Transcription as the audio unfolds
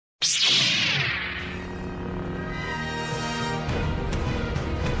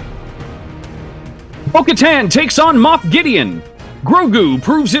Bo-Katan takes on Moff Gideon. Grogu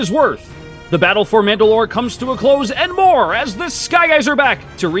proves his worth. The battle for Mandalore comes to a close, and more as the Sky Guys are back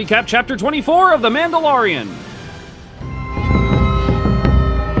to recap Chapter 24 of The Mandalorian.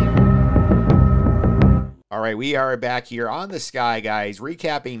 All right, we are back here on the Sky Guys,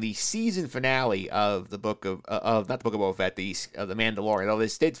 recapping the season finale of the Book of not the Book of Boba Fett, of the Mandalorian. Though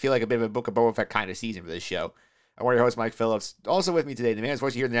this did feel like a bit of a Book of Boba Fett kind of season for this show. I'm your host, Mike Phillips. Also with me today, the man's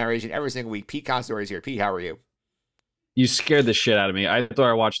voice you hear the narration every single week. Pete Constore is here. Pete, how are you? You scared the shit out of me. I thought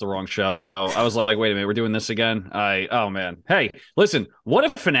I watched the wrong show. I was like, wait a minute, we're doing this again? Oh, man. Hey, listen, what a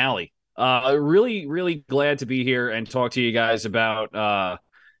finale. Really, really glad to be here and talk to you guys about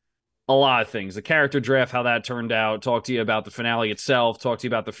a lot of things. The character draft, how that turned out, talk to you about the finale itself, talk to you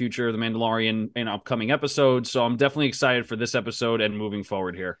about the future of The Mandalorian in upcoming episodes. So I'm definitely excited for this episode and moving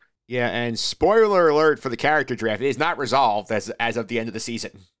forward here. Yeah, and spoiler alert for the character draft, it is not resolved as of the end of the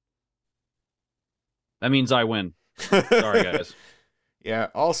season. That means I win. Sorry, guys. Yeah,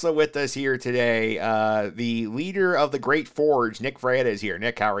 also with us here today, the leader of the Great Forge, Nick Freda, is here.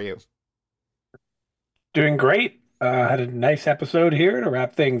 Nick, how are you? Doing great. Had a nice episode here to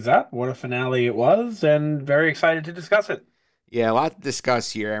wrap things up. What a finale it was, and very excited to discuss it. Yeah, a lot to discuss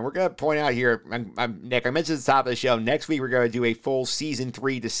here, and we're going to point out here, Nick, I mentioned at the top of the show, next week we're going to do a full Season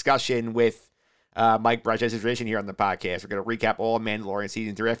 3 discussion with Mike Brush, as is tradition here on the podcast. We're going to recap all of Mandalorian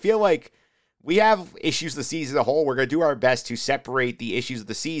Season 3. I feel like we have issues of the season as a whole. We're going to do our best to separate the issues of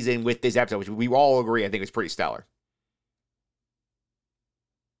the season with this episode, which we all agree I think is pretty stellar.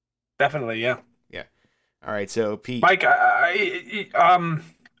 Definitely, yeah. Yeah. All right, so Pete. Mike,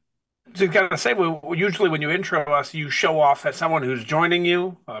 to kind of say, usually when you intro us, you show off as someone who's joining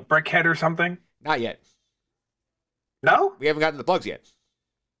you, a brickhead or something. Not yet. No? We haven't gotten the plugs yet.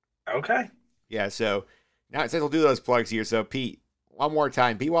 Okay. Yeah, so now it says we'll do those plugs here. So Pete, one more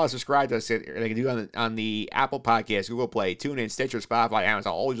time, people want to subscribe to us. They can do it on the Apple Podcast, Google Play, TuneIn, Stitcher, Spotify,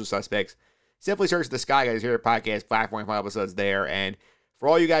 Amazon, all usual suspects. Simply search the Sky Guys here podcast platform, find episodes there. And for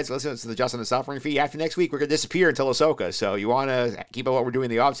all you guys listening to the Just on the Suffering feed, after next week, we're going to disappear until Ahsoka. So you want to keep up what we're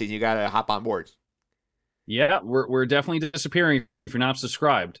doing in the offseason, you got to hop on board. Yeah, we're definitely disappearing if you're not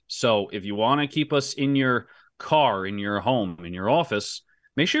subscribed. So if you want to keep us in your car, in your home, in your office,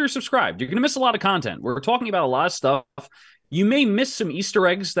 make sure you're subscribed. You're going to miss a lot of content. We're talking about a lot of stuff. You may miss some Easter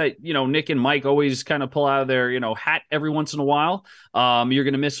eggs that, Nick and Mike always kind of pull out of their, hat every once in a while. You're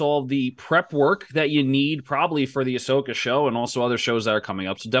going to miss all the prep work that you need probably for the Ahsoka show and also other shows that are coming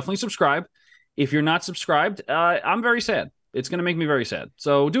up. So definitely subscribe. If you're not subscribed, I'm very sad. It's going to make me very sad.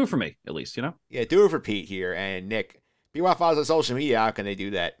 So do it for me, at least, Yeah, do it for Pete here. And Nick, if you want to follow us on social media, how can they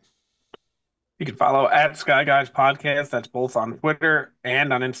do that? You can follow at Sky Guys Podcast. That's both on Twitter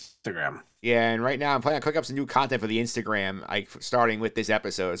and on Instagram. Yeah, and right now I'm planning on cooking up some new content for the Instagram, starting with this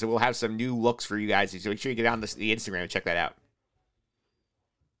episode. So we'll have some new looks for you guys. So make sure you get on the Instagram and check that out.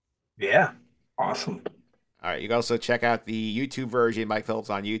 Yeah, awesome. All right, you can also check out the YouTube version, Mike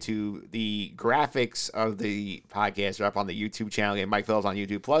Phillips on YouTube. The graphics of the podcast are up on the YouTube channel, and Mike Phillips on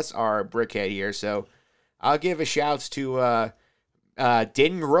YouTube, plus our brickhead here. So I'll give a shout to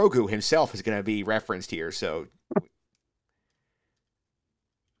Din Grogu himself is going to be referenced here. So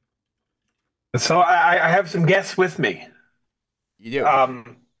I have some guests with me. You do?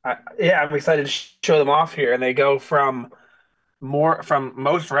 I'm excited to show them off here, and they go from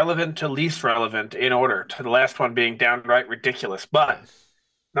most relevant to least relevant in order, to the last one being downright ridiculous. But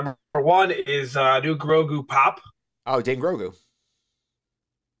number one is new Grogu Pop. Oh, Din Grogu.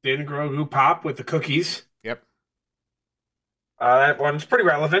 Din Grogu Pop with the cookies. Yep. That one's pretty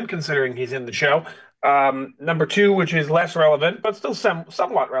relevant considering he's in the show. Number two, which is less relevant, but still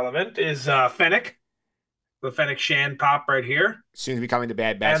somewhat relevant, is Fennec. The Fennec Shan Pop right here. Soon to be coming to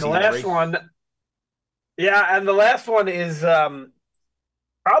Bad Batch. And the last one, and the last one is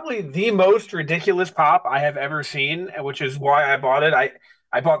probably the most ridiculous pop I have ever seen, which is why I bought it.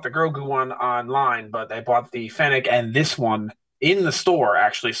 I bought the Grogu one online, but I bought the Fennec and this one in the store,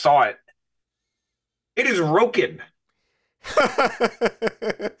 actually saw it. It is Roken.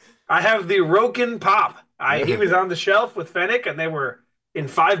 I have the Roken Pop. He was on the shelf with Fennec, and they were in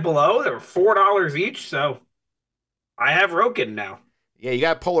Five Below. They were $4 each, so I have Roken now. Yeah, you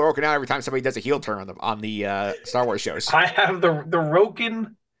got to pull the Roken out every time somebody does a heel turn on the Star Wars shows. I have the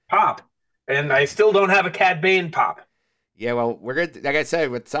Roken Pop, and I still don't have a Cad Bane Pop. Yeah, well, we're good. Like I said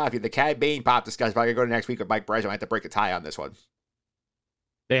with Safi, the Cad Bane Pop discussion. Probably going to go to next week with Mike Bresh. I have to break a tie on this one.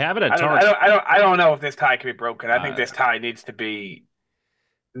 They have it at Target. I don't know if this tie can be broken. I think this tie needs to be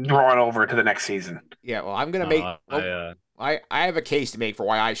drawn over to the next season. Yeah, well, I'm gonna make. I have a case to make for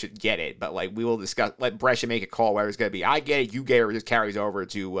why I should get it, but we will discuss. Let Brescia make a call whether it's gonna be I get it, you get it, or it just carries over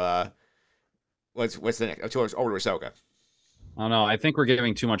to What's the next? Oh, over to Ahsoka. I don't know. I think we're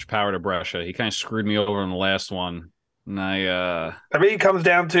giving too much power to Brescia. He kind of screwed me over in the last one. And I mean, it comes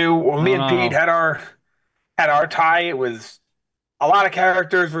down to when I me don't and Pete know. had our tie. It was a lot of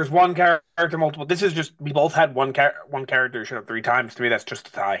characters versus one character, multiple. This is just we both had one character show up 3 times. To me, that's just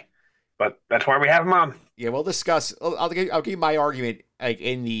a tie. But that's why we have him on. Yeah, we'll discuss. I'll give you my argument like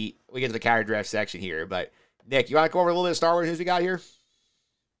we get to the character draft section here. But Nick, you want to go over a little bit of Star Wars news we got here?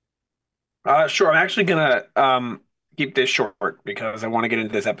 Sure. I'm actually gonna keep this short because I want to get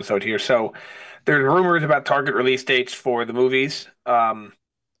into this episode here. So there's rumors about target release dates for the movies.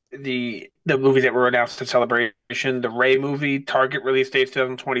 The movies that were announced at Celebration, the Ray movie, target release date's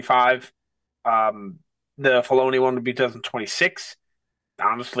 2025. Um, the Filoni one would be 2026.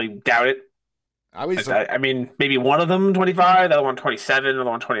 Honestly, doubt it. I was I mean, maybe one of them 25, the other one 27, the other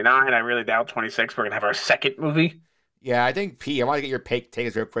one 29. I really doubt 26. We're gonna have our second movie. Yeah, I think P. I want to get your take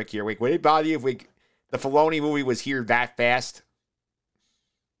us real quick here. Would it bother you if the Filoni movie was here that fast?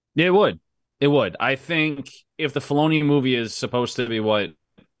 Yeah, it would. It would. I think if the Filoni movie is supposed to be what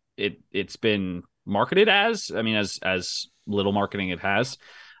it's been marketed as, I mean, as little marketing it has,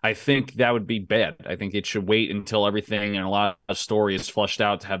 I think that would be bad. I think it should wait until everything and a lot of story is flushed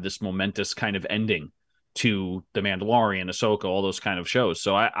out to have this momentous kind of ending to The Mandalorian, Ahsoka, all those kind of shows.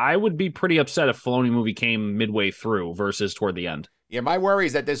 So I would be pretty upset if Filoni movie came midway through versus toward the end. Yeah, my worry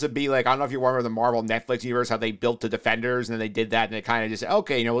is that this would be like, I don't know if you remember the Marvel Netflix universe, how they built the Defenders, and then they did that, and it kind of just,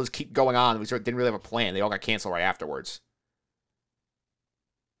 okay, let's keep going on. We sort of didn't really have a plan. They all got canceled right afterwards.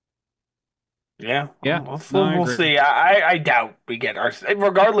 Yeah, Yeah, we'll see. I doubt we get our,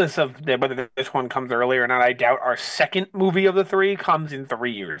 regardless of whether this one comes early or not. I doubt our second movie of the three comes in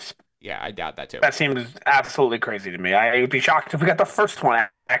 3 years. Yeah, I doubt that too. That seems absolutely crazy to me. I would be shocked if we got the first one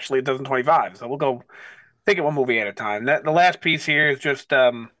actually in 2025. So we'll go take it one movie at a time. The last piece here is just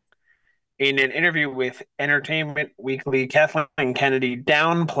in an interview with Entertainment Weekly, Kathleen Kennedy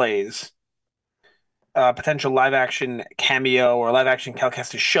downplays potential live action cameo or live action Cal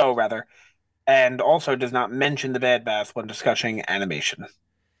Kestis show rather, and also does not mention the Bad Batch when discussing animation.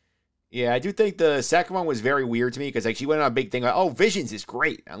 Yeah, I do think the second one was very weird to me because like she went on a big thing like, oh, Visions is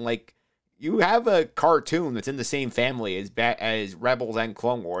great. I'm like, you have a cartoon that's in the same family as Rebels and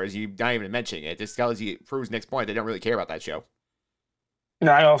Clone Wars. You're not even mentioning it. Just tells you, proves Nick's point. They don't really care about that show.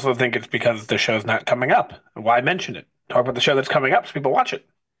 No, I also think it's because the show's not coming up. Why mention it? Talk about the show that's coming up so people watch it.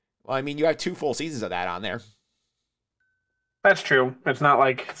 Well, I mean, you have 2 full seasons of that on there. That's true. It's not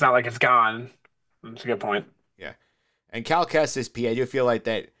like it's gone. That's a good point. Yeah. And Cal Kestis, P, I do feel like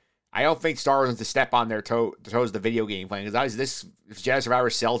that. I don't think Star Wars wants to step on their toes of the video game playing because if Jedi Survivor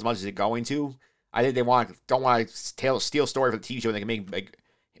sells as much as it's going to, I think they don't want to steal story for the TV show. And they can make like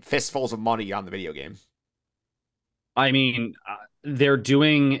fistfuls of money on the video game. I mean, they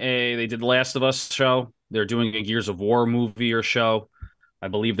did the Last of Us show. They're doing a Gears of War movie or show. I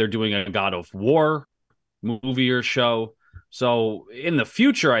believe they're doing a God of War movie or show. So in the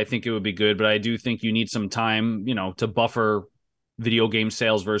future, I think it would be good, but I do think you need some time, to buffer video game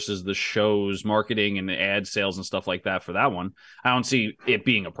sales versus the show's marketing and the ad sales and stuff like that for that one. I don't see it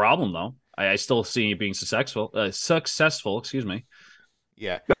being a problem though. I still see it being successful. Excuse me.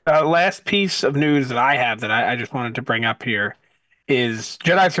 Yeah. Last piece of news that I have that I just wanted to bring up here is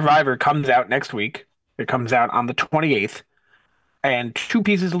Jedi Survivor comes out next week. It comes out on the 28th. And 2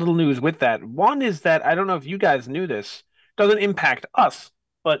 pieces of little news with that. One is that I don't know if you guys knew this, doesn't impact us,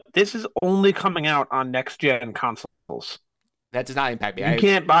 but this is only coming out on next gen consoles. That does not impact me. You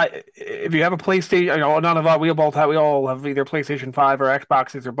can't buy if you have a PlayStation. None of us. We all have either PlayStation 5 or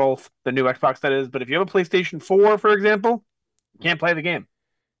Xboxes or both. The new Xbox that is. But if you have a PlayStation 4, for example, you can't play the game.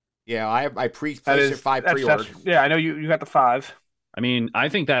 Yeah, I PlayStation 5 pre-ordered. Yeah, I know you got the 5. I mean, I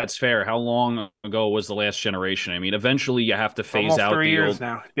think that's fair. How long ago was the last generation? I mean, eventually you have to phase out 3 the years old.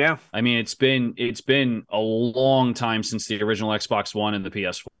 now. Yeah. I mean, it's been a long time since the original Xbox One and the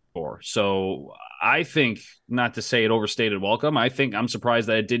PS4. So I think, not to say it overstated welcome, I think I'm surprised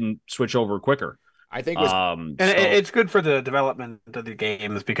that it didn't switch over quicker. I think it was, it's good for the development of the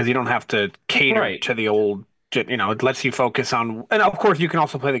games because you don't have to cater to the old. It lets you focus on, and of course you can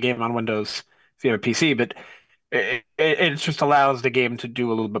also play the game on Windows if you have a PC, but it just allows the game to do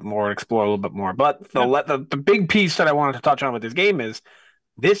a little bit more, explore a little bit more. But the big piece that I wanted to touch on with this game is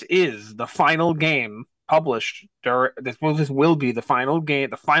this is the final game published. This will be the final game,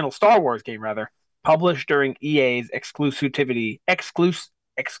 the final Star Wars game rather, published during EA's exclusivity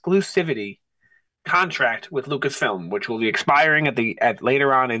contract with Lucasfilm, which will be expiring at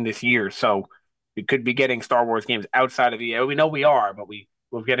later on in this year. So we could be getting Star Wars games outside of EA. We know we are, but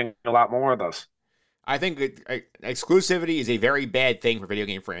we're getting a lot more of those. I think exclusivity is a very bad thing for video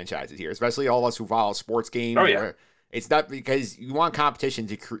game franchises here, especially all of us who follow sports Oh games. yeah. Or it's not because you want competition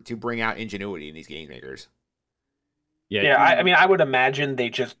to bring out ingenuity in these game makers. Yeah, Yeah, I mean, I would imagine they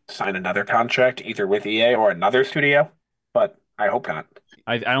just sign another contract either with EA or another studio, but I hope not.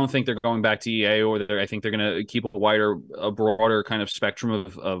 I don't think they're going back to EA, or I think they're going to keep a broader kind of spectrum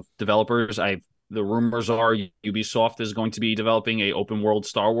of developers. The rumors are Ubisoft is going to be developing a open world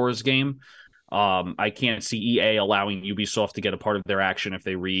Star Wars game. I can't see EA allowing Ubisoft to get a part of their action if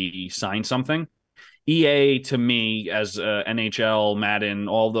they re-sign something. EA, to me, as NHL, Madden,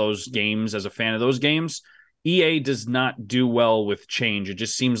 all those games, as a fan of those games, EA does not do well with change. It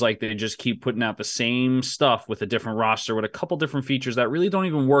just seems like they just keep putting out the same stuff with a different roster with a couple different features that really don't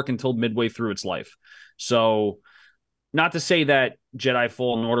even work until midway through its life. So, not to say that Jedi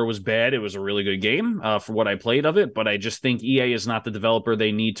Fallen Order was bad. It was a really good game for what I played of it, but I just think EA is not the developer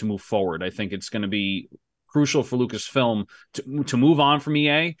they need to move forward. I think it's going to be crucial for Lucasfilm to move on from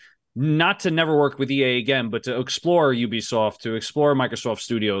EA, not to never work with EA again, but to explore Ubisoft, to explore Microsoft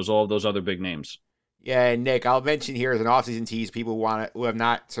Studios, all of those other big names. Yeah, and Nick, I'll mention here as an off-season tease, people who have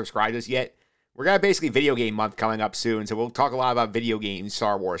not subscribed to us yet. We're gonna basically video game month coming up soon, so we'll talk a lot about video games,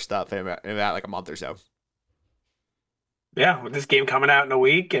 Star Wars stuff in about like a month or so. Yeah, with this game coming out in a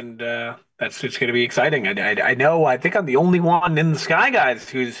week, and that's just going to be exciting. I know. I think I'm the only one in the Sky Guys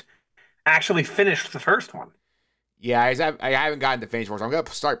who's actually finished the first one. Yeah, I haven't gotten to finish one. So I'm gonna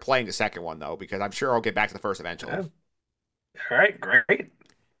start playing the second one though, because I'm sure I'll get back to the first eventually. Yeah. All right, great.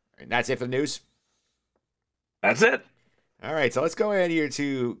 And that's it for the news. That's it. All right, so let's go ahead here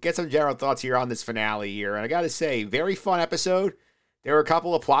to get some general thoughts here on this finale here. And I got to say, very fun episode. There were a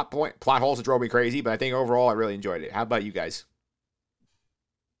couple of plot holes that drove me crazy, but I think overall I really enjoyed it. How about you guys?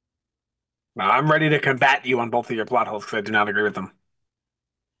 I'm ready to combat you on both of your plot holes because I do not agree with them.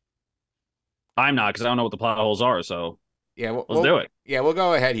 I'm not, because I don't know what the plot holes are, so Yeah, let's do it. Yeah, we'll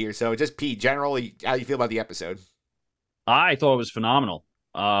go ahead here. So just Pete, generally, how do you feel about the episode? I thought it was phenomenal.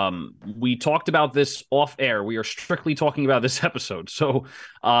 We talked about this off air. We are strictly talking about this episode. So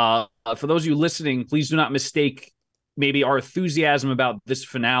for those of you listening, please do not mistake maybe our enthusiasm about this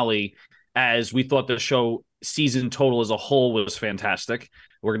finale as we thought the show season total as a whole was fantastic.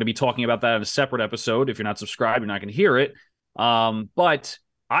 We're going to be talking about that in a separate episode. If you're not subscribed, you're not going to hear it. But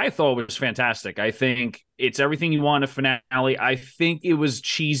I thought it was fantastic. I think it's everything you want in a finale. I think it was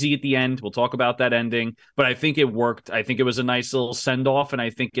cheesy at the end. We'll talk about that ending, but I think it worked. I think it was a nice little send-off, and I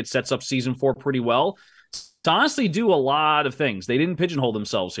think it sets up season 4 pretty well to honestly do a lot of things. They didn't pigeonhole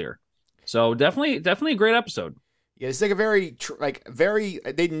themselves here. So definitely a great episode. Yeah, it's like a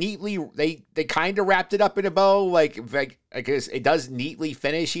they kind of wrapped it up in a bow, like I guess it does neatly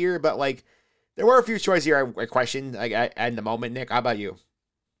finish here, but like there were a few choices here I questioned like at the moment. Nick, how about you?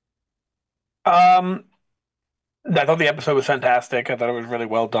 I thought the episode was fantastic. I thought it was really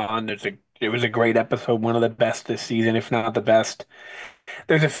well done. It was a great episode, one of the best this season, if not the best.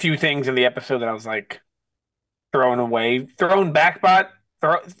 There's a few things in the episode that I was like thrown back, but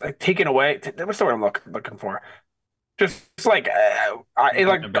taken away. What's the word I'm looking for? Just like I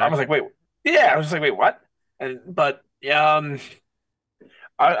was like, wait, yeah, I was like, wait, what? But a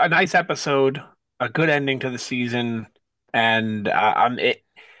nice episode, a good ending to the season, and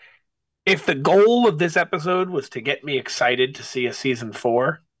if the goal of this episode was to get me excited to see a season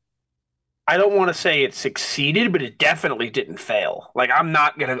 4, I don't want to say it succeeded, but it definitely didn't fail. Like I'm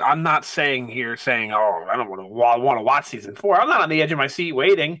not saying, oh, I don't want to watch season 4. I'm not on the edge of my seat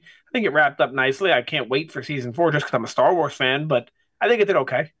waiting. I think it wrapped up nicely. I can't wait for season 4 just because I'm a Star Wars fan, but I think it did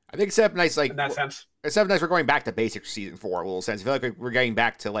okay. I think it's nice, like in that sense. It's nice we're going back to basics season 4 a little sense. I feel like we're getting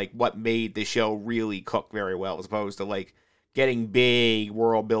back to like what made the show really cook very well, as opposed to like getting big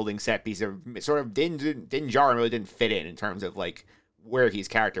world building set pieces. It sort of didn't jar and really didn't fit in terms of like where his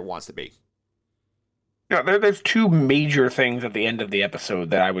character wants to be. Yeah, there's two major things at the end of the episode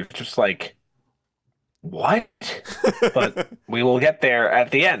that I was just like, what? But we will get there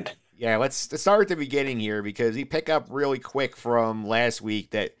at the end. Yeah, let's start at the beginning here because we pick up really quick from last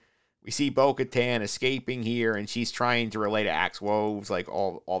week that we see Bo-Katan escaping here and she's trying to relay to Axe Woves, like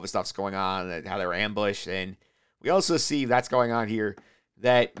all the stuff's going on, and how they're ambushed. And we also see that's going on here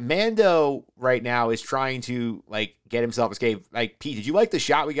that Mando right now is trying to like get himself escape. Like, Pete, did you like the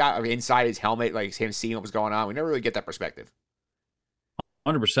shot we got inside his helmet, like him seeing what was going on? We never really get that perspective.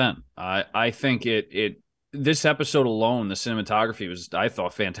 100%. I think this episode alone, the cinematography was, I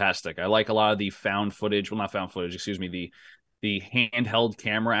thought, fantastic. I like a lot of the the handheld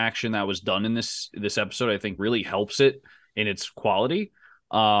camera action that was done in this episode. I think really helps it in its quality.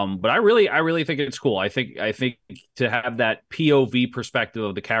 But I really think it's cool. I think to have that POV perspective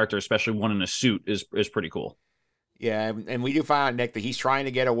of the character, especially one in a suit, is pretty cool. Yeah, and we do find out, Nick, that he's trying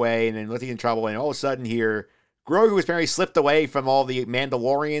to get away and then Lily's in trouble, and all of a sudden here, Grogu was apparently slipped away from all the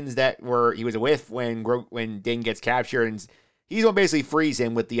Mandalorians that he was with when Din gets captured, and he's going to basically freeze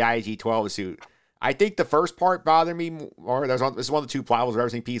him with the IG-12 suit. I think the first part bothered me more. This is one of the two plot holes of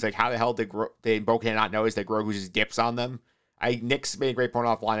everything. Piece like, how the hell did Bo-Katan not notice that Grogu just dips on them? Nick's made a great point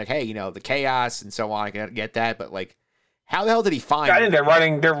offline, like, hey, the chaos and so on. I can get that, but like, how the hell did he find? I think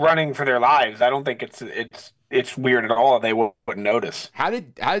they're running for their lives. I don't think it's weird at all. They wouldn't notice. How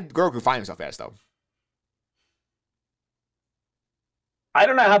did Grogu find himself fast though? I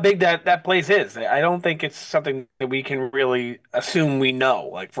don't know how big that place is. I don't think it's something that we can really assume we know.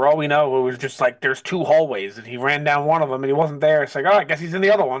 Like, for all we know, it was just like there's two hallways and he ran down one of them and he wasn't there. It's like, oh, I guess he's in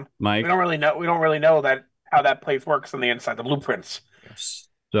the other one. Mike, we don't really know that how that place works on the inside, the blueprints.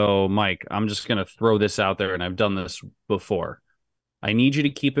 So, Mike, I'm just gonna throw this out there, and I've done this before. I need you to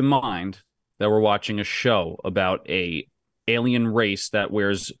keep in mind that we're watching a show about a alien race that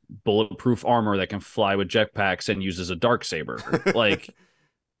wears bulletproof armor that can fly with jetpacks and uses a dark saber. Like,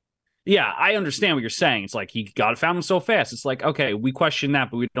 yeah, I understand what you're saying. It's like he found him so fast. It's like, okay, we question that,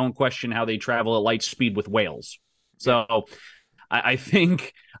 but we don't question how they travel at light speed with whales. So I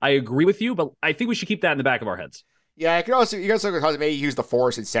think I agree with you, but I think we should keep that in the back of our heads. Yeah, you guys look at maybe use the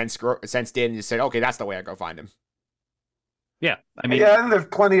Force and sense Din and just say, okay, that's the way I go find him. Yeah, I mean, yeah, and there's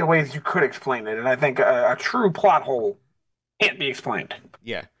plenty of ways you could explain it, and I think a true plot hole can't be explained.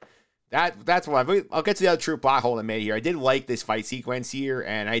 Yeah, that's what I'll get to the other true plot hole I made here. I did like this fight sequence here,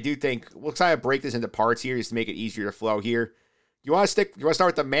 and I do think we'll kind of break this into parts here just to make it easier to flow here. You want to start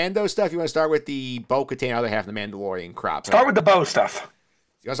with the Mando stuff? You want to start with the Bo-Katan, other half of the Mandalorian crop? Start with the Bo stuff.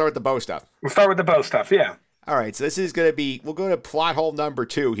 You want to start with the Bo stuff? We'll start with the Bo stuff. Yeah. All right, so this is going to be, we'll go to plot hole number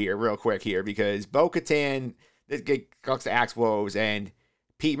 2 here real quick here, because Bo-Katan, this goes to Axe Woes, and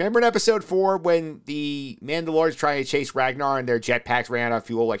Pete, remember in episode 4 when the Mandalorians trying to chase Ragnar and their jetpacks ran out of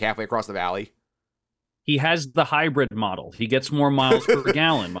fuel like halfway across the valley? he has the hybrid model. He gets more miles per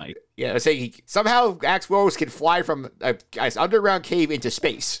gallon, Mike. Yeah, let's say somehow Axe Woes can fly from an underground cave into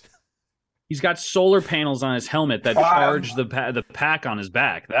space. He's got solar panels on his helmet that charge the pack on his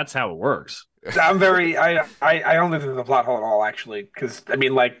back. That's how it works. I don't think there's a plot hole at all, actually, because I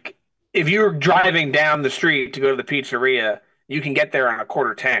mean, like, if you're driving down the street to go to the pizzeria, you can get there on a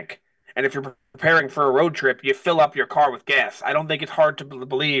quarter tank, and if you're preparing for a road trip, you fill up your car with gas. I don't think it's hard to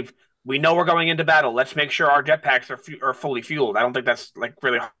believe. We know we're going into battle. Let's make sure our jetpacks are fully fueled. I don't think that's like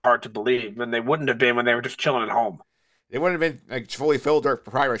really hard to believe, and they wouldn't have been when they were just chilling at home. They wouldn't have been like fully filled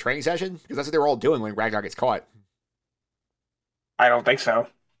prior to a training session, because that's what they were all doing when Ragnar gets caught. I don't think so.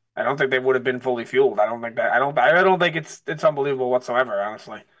 I don't think they would have been fully fueled. I don't think that. I don't think it's unbelievable whatsoever,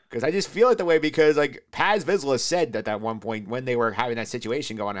 honestly. Because I just feel it the way, because like Paz Vizsla said that at one point when they were having that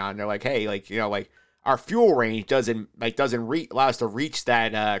situation going on, they're like, hey, like, you know, like our fuel range doesn't allow us to reach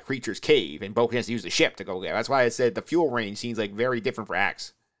that creature's cave, and Bo has to use the ship to go there. That's why I said the fuel range seems like very different for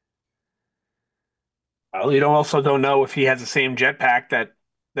Axe. Well, you don't know if he has the same jetpack that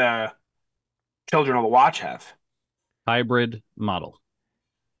the Children of the Watch have. Hybrid model.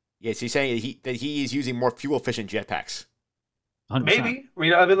 Yes, he's saying that he is using more fuel efficient jetpacks. 100%.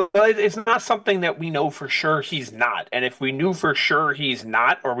 Maybe. I mean, it's not something that we know for sure he's not. And if we knew for sure he's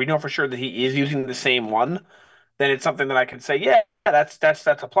not, or we know for sure that he is using the same one, then it's something that I could say, yeah, that's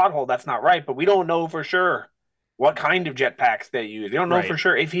a plot hole. That's not right. But we don't know for sure what kind of jetpacks they use. We don't know for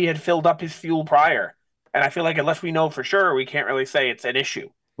sure if he had filled up his fuel prior. And I feel like unless we know for sure, we can't really say it's an issue.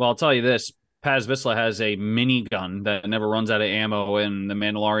 Well, I'll tell you this. Paz Vizsla has a minigun that never runs out of ammo, and the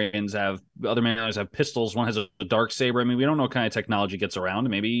Mandalorians have pistols. One has a dark saber. I mean, we don't know what kind of technology gets around.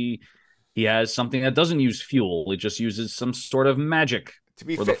 Maybe he has something that doesn't use fuel. It just uses some sort of magic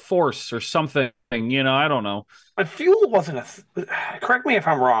the Force or something. You know, I don't know. But fuel wasn't correct me if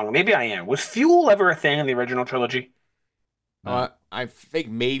I'm wrong. Maybe I am. Was fuel ever a thing in the original trilogy? I think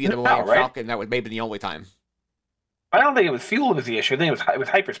maybe in the Millennium Falcon that was maybe the only time. I don't think it was fuel that was the issue. I think it was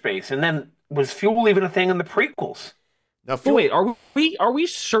hyperspace. And then was fuel even a thing in the prequels? Now, wait, are we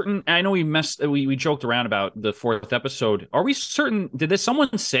certain? I know we joked around about the 4th episode. Are we certain? Did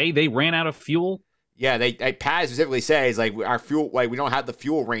someone say they ran out of fuel? Yeah, Paz specifically says like our fuel, like we don't have the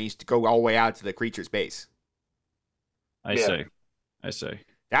fuel range to go all the way out to the creature's base. I see.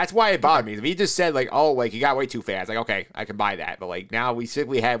 That's why it bothered me. If he just said like, oh, like you got way too fast, like okay, I can buy that. But like now we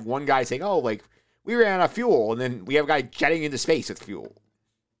simply have one guy saying, oh, like we ran out of fuel, and then we have a guy jetting into space with fuel.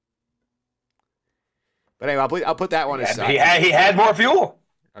 But anyway, I'll put that one aside. He had more fuel.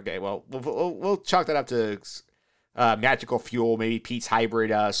 Okay, well we'll chalk that up to magical fuel, maybe Pete's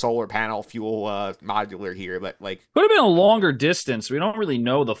hybrid solar panel fuel modular here, but like could have been a longer distance. We don't really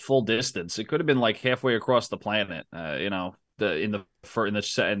know the full distance. It could have been like halfway across the planet. In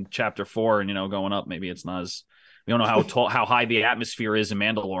chapter 4, and going up. Maybe it's not as we don't know how tall, how high the atmosphere is in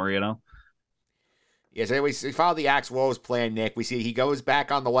Mandalore. yeah. So anyways, we follow the Axe Woes plan, Nick. We see he goes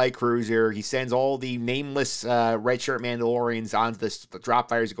back on the light cruiser. He sends all the nameless red shirt Mandalorians onto the drop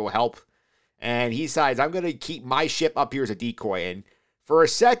fires to go help. And he decides, I'm going to keep my ship up here as a decoy. And for a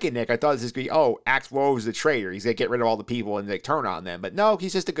second, Nick, I thought this was going to be, Axe Woe is the traitor. He's going to get rid of all the people and like turn on them. But no,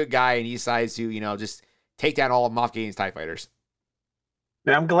 he's just a good guy, and he decides to, just take down all of Moff Gideon's TIE fighters.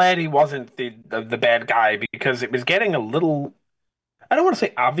 And I'm glad he wasn't the bad guy, because it was getting a little, I don't want to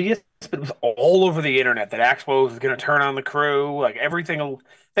say obvious, but it was all over the internet that Axe Woe was going to turn on the crew. Like every single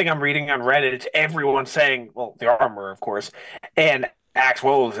thing I'm reading on Reddit, it's everyone saying, well, the armor, of course, and Axe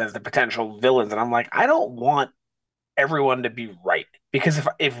Woes as the potential villains. And I'm like, I don't want everyone to be right, because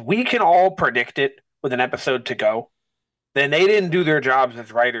if we can all predict it with an episode to go, then they didn't do their jobs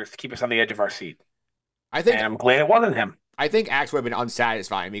as writers to keep us on the edge of our seat. And I'm glad it wasn't him. I think Axe would have been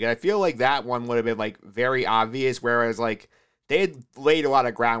unsatisfying, because I feel like that one would have been like very obvious, whereas like they had laid a lot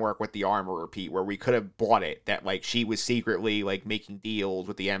of groundwork with the armor, Pete, where we could have bought it that like she was secretly like making deals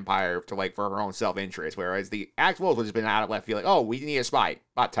with the Empire to like for her own self interest, whereas the Axe Woes would have been out of left field, like, we need a spy,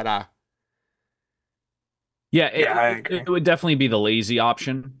 but ta-da. Yeah, it would definitely be the lazy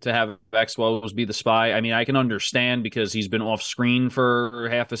option to have Axe Woes be the spy. I mean, I can understand because he's been off screen for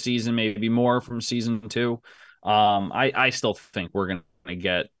half a season, maybe more from season 2. I still think we're going to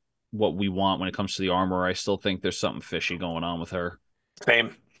get what we want when it comes to the armor. I still think there's something fishy going on with her.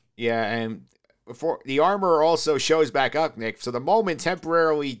 Same. Yeah, and before the armor also shows back up, Nick. So the moment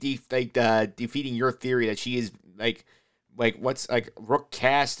temporarily defeating your theory that she is like what's like Rook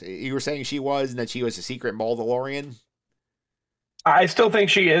Cast, you were saying she was, and that she was a secret Mandalorian. I still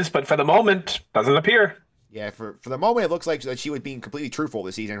think she is, but for the moment, doesn't appear. Yeah, for the moment, it looks like that she was being completely truthful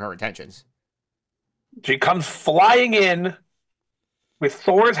this season in her intentions. She comes flying in with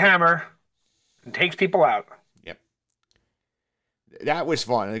Thor's hammer and takes people out. Yep. That was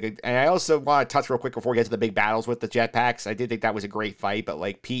fun. And I also want to touch real quick before we get to the big battles with the jetpacks. I did think that was a great fight, but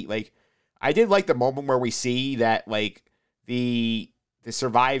like Pete, like I did like the moment where we see that like the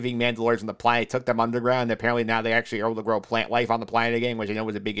surviving Mandalorians on the planet took them underground, and apparently now they actually are able to grow plant life on the planet again, which I know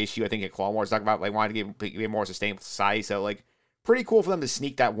was a big issue. I think in Clone Wars talking about like wanting to give a more sustainable society. So like pretty cool for them to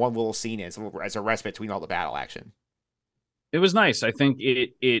sneak that one little scene in as a respite between all the battle action. It was nice. I think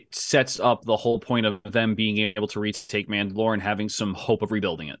it sets up the whole point of them being able to retake Mandalore and having some hope of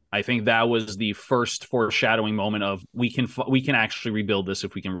rebuilding it. I think that was the first foreshadowing moment of we can actually rebuild this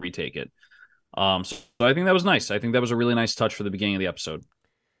if we can retake it. So I think that was nice. I think that was a really nice touch for the beginning of the episode.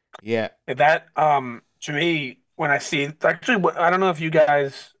 Yeah. That to me, when I see, actually, I don't know if you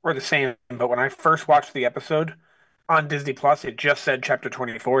guys were the same, but when I first watched the episode on Disney Plus, it just said Chapter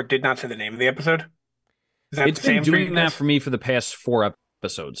 24. It did not say the name of the episode. Is that It's the same been doing that for me for the past 4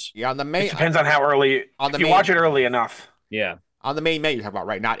 episodes. Yeah, on the main. It depends on how early. If you watch it early enough. Yeah. On the main menu, you're talking about,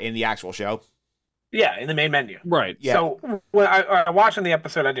 right? Not in the actual show. Yeah, in the main menu. Right. Yeah. So when I watching the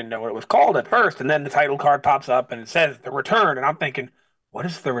episode, I didn't know what it was called at first, and then the title card pops up and it says The Return, and I'm thinking, what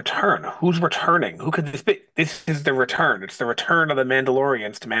is the return? Who's returning? Who could this be? This is the return. It's the return of the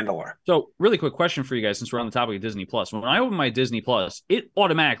Mandalorians to Mandalore. So, really quick question for you guys, since we're on the topic of Disney Plus. When I open my Disney Plus, it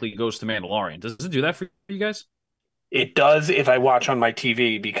automatically goes to Mandalorian. Does it do that for you guys? It does if I watch on my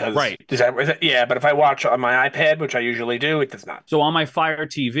TV, because right. Is that, yeah, but if I watch on my iPad, which I usually do, it does not. So on my Fire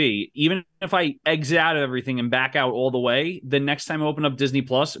TV, even if I exit out of everything and back out all the way, the next time I open up Disney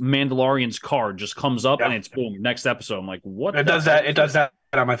Plus, Mandalorian's card just comes up and it's boom, next episode. I'm like, what? It does that. It does that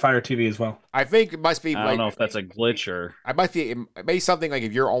on my Fire TV as well. I think it must be. I don't know if that's a glitch or. It may be something like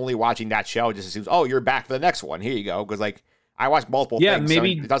if you're only watching that show, it just assumes, oh, you're back for the next one. Here you go. Because like I watch multiple things.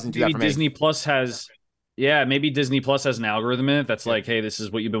 Maybe so it doesn't do that for me. Disney Plus has. Yeah, maybe Disney Plus has an algorithm in it that's like, hey, this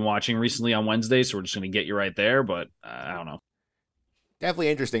is what you've been watching recently on Wednesday, so we're just going to get you right there. But I don't know. Definitely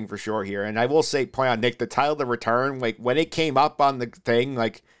interesting for sure here. And I will say, point out, Nick, the title The Return, like when it came up on the thing,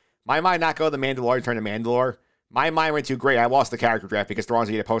 like my mind not go to the Mandalorian, turn to Mandalore. My mind went to, great, I lost the character draft because Thrawn's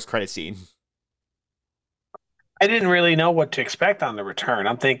going to get a post-credit scene. I didn't really know what to expect on The Return.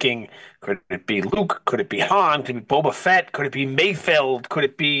 I'm thinking, could it be Luke? Could it be Han? Could it be Boba Fett? Could it be Mayfeld? Could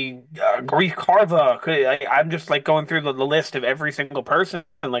it be Greef Karva? I'm just like going through the list of every single person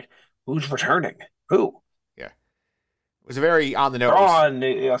and like, who's returning? Who? Yeah. It was very on the nose. Thrawn,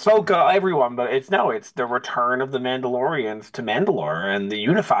 Ahsoka, everyone, but it's the return of the Mandalorians to Mandalore and the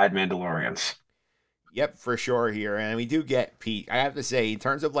unified Mandalorians. Yep, for sure here. And we do get, Pete, I have to say, in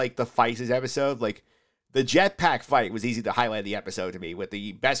terms of like the fights this episode, like, the jetpack fight was easy to highlight the episode to me, with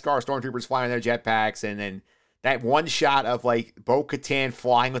the Beskar stormtroopers flying their jetpacks, and then that one shot of like Bo-Katan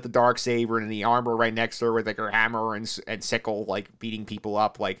flying with the Darksaber and the armor right next to her with like her hammer and sickle, like beating people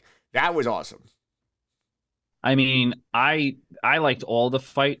up. Like that was awesome. I mean, I liked all the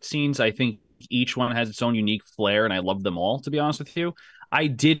fight scenes. I think each one has its own unique flair, and I love them all, to be honest with you. I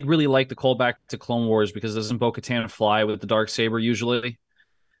did really like the callback to Clone Wars because doesn't Bo-Katan fly with the Darksaber usually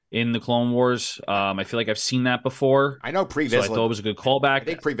in the Clone Wars? I feel like I've seen that before. I know So I thought it was a good I callback.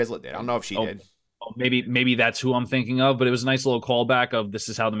 think Pre-Vizsla did. I don't know if she did. Maybe that's who I'm thinking of, but it was a nice little callback of this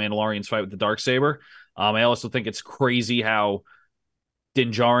is how the Mandalorians fight with the Darksaber. I also think it's crazy how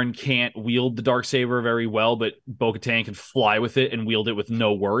Din Djarin can't wield the Darksaber very well, but Bo-Katan can fly with it and wield it with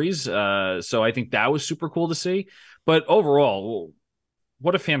no worries. So I think that was super cool to see. But overall,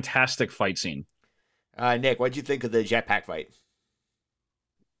 what a fantastic fight scene. Nick, what did you think of the jetpack fight?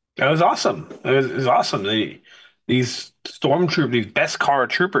 It was awesome. It was awesome. These stormtroopers, these Beskar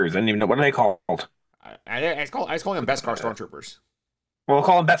troopers, I didn't even know what are they called. I was calling them Beskar stormtroopers. We'll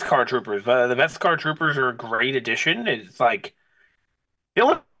call them Beskar troopers, but the Beskar troopers are a great addition. It's like the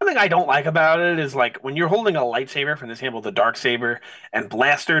only thing I don't like about it is like when you're holding a lightsaber, for example, the dark saber and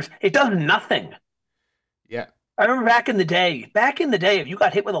blasters, it does nothing. Yeah. I remember back in the day, if you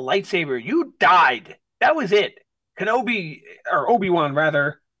got hit with a lightsaber, you died. That was it. Kenobi, or Obi-Wan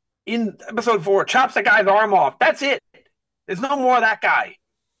rather, in episode 4, chops the guy's arm off. That's it. There's no more of that guy.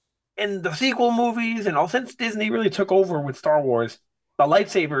 In the sequel movies, and all since Disney really took over with Star Wars, the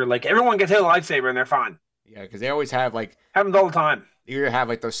lightsaber, like everyone gets hit with a lightsaber and they're fine. Yeah, because they always have like Happens all the time. you either have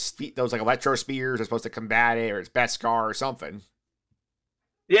like those like electro spears are supposed to combat it, or it's Beskar or something.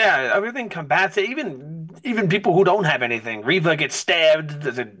 Yeah, everything combats it. Even people who don't have anything. Reva gets stabbed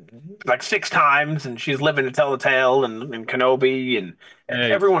like 6 times, and she's living to tell the tale. And Kenobi, and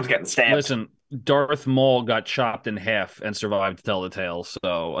Hey, everyone's getting stabbed. listen, Darth Maul got chopped in half and survived to tell the tale.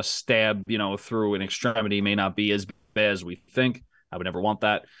 So a stab, through an extremity may not be as bad as we think. I would never want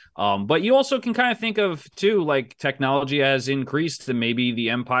that. But you also can kind of think of too, like technology has increased, and maybe the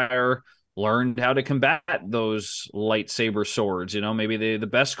Empire learned how to combat those lightsaber swords. Maybe the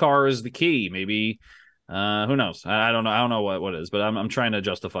Beskar is the key. Maybe who knows? I don't know. I don't know what is, but I'm trying to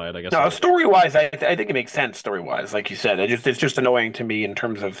justify it, I guess. No, story wise, I think it makes sense story wise. Like you said, it's just annoying to me in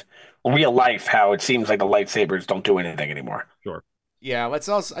terms of real life how it seems like the lightsabers don't do anything anymore. Sure. Yeah, let's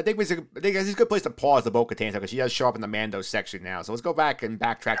also. I think it's a good place to pause the Bo-Katan because she does show up in the Mando section now. So let's go back and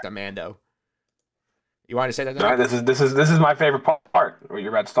backtrack to Mando. You want to say that now? All right, this is my favorite part. What you're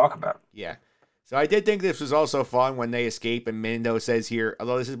about to talk about. Yeah. So I did think this was also fun when they escape, and Mando says here,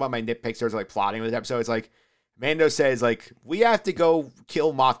 although this is one of my nitpicks, there's like plotting with this episode. It's like Mando says like we have to go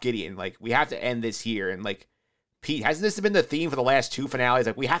kill Moff Gideon. Like we have to end this here. And like Pete, hasn't this been the theme for the last 2 finales?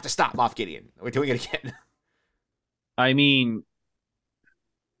 Like we have to stop Moff Gideon. We're doing it again. I mean,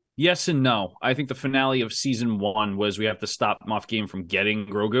 yes and no. I think the finale of season 1 was we have to stop Moff Gideon from getting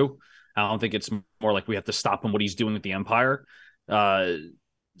Grogu. I don't think it's more like we have to stop him what he's doing with the Empire.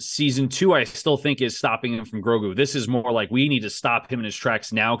 Season 2, I still think is stopping him from Grogu. This is more like we need to stop him in his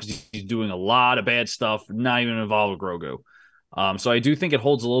tracks now because he's doing a lot of bad stuff, not even involved with Grogu. So I do think it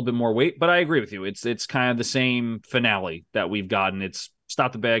holds a little bit more weight, but I agree with you. It's kind of the same finale that we've gotten. It's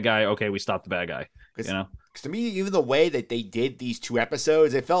stop the bad guy. Okay, we stop the bad guy. Because to me, even the way that they did these 2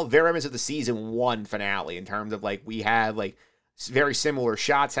 episodes, it felt very reminiscent of the season 1 finale in terms of like we have like very similar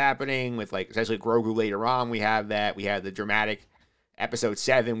shots happening with like essentially Grogu later on. We have the dramatic episode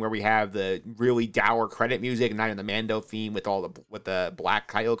 7 where we have the really dour credit music and not even the Mando theme with the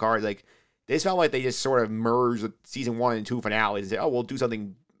black title cards. Like this felt like they just sort of merged the season 1 and 2 finales and said, oh, we'll do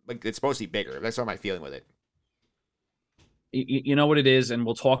something like it's supposed to be bigger. That's what my feeling with it. You know what it is, and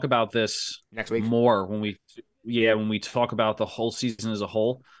we'll talk about this Next week more when we talk about the whole season as a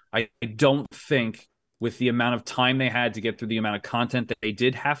whole. I don't think with the amount of time they had to get through the amount of content that they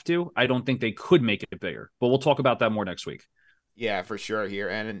did have to, I don't think they could make it bigger. But we'll talk about that more next week. Yeah, for sure here.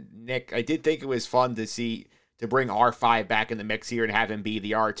 And Nick, I did think it was fun to bring R5 back in the mix here and have him be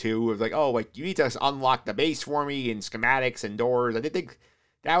the R2. It was like, oh, like you need to unlock the base for me and schematics and doors. I did think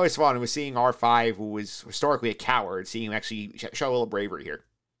that was fun. It was seeing R5, who was historically a coward, seeing him actually show a little bravery here.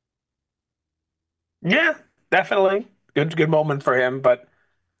 Yeah, definitely. Good moment for him, but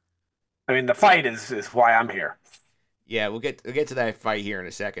I mean the fight is why I'm here. Yeah, we'll get to that fight here in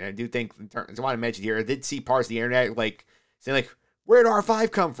a second. I do think I want to mention here, I did see parts of the internet like saying like, where did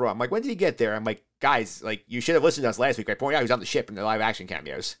R5 come from? Like, when did he get there? I'm like, guys, like you should have listened to us last week. I pointed out he was on the ship in the live action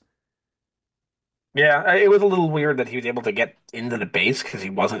cameos. Yeah, it was a little weird that he was able to get into the base because he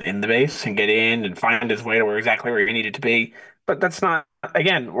wasn't in the base and get in and find his way to exactly where he needed to be. But that's not,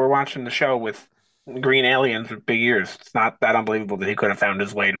 again, we're watching the show with green aliens with big ears. It's not that unbelievable that he could have found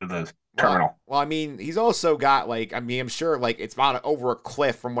his way to the terminal. Well, I mean, he's also got like, I mean, I'm sure like it's about over a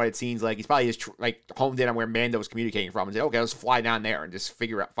cliff from what it seems like. He's probably just like homed in on where Mando's communicating from and said, okay, let's fly down there and just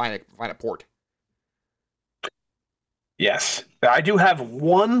figure out find a port. Yes. I do have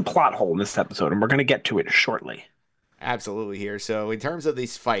one plot hole in this episode, and we're going to get to it shortly. Absolutely here. So in terms of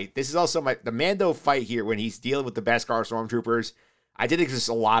this fight, this is also the Mando fight here when he's dealing with the Beskar stormtroopers. I did think this was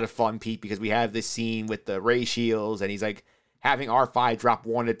a lot of fun, Pete, because we have this scene with the ray shields, and he's like having R5 drop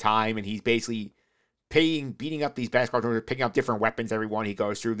one at a time, and he's basically beating up these Beskar stormtroopers, picking up different weapons every one he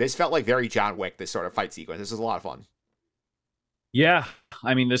goes through. This felt like very John Wick, this sort of fight sequence. This was a lot of fun. Yeah,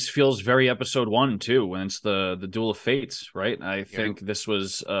 I mean, this feels very episode 1 too, when it's the Duel of Fates, right? I think this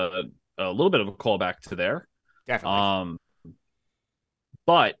was a little bit of a callback to there. Definitely.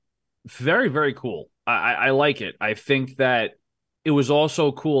 But very, very cool. I like it. I think that it was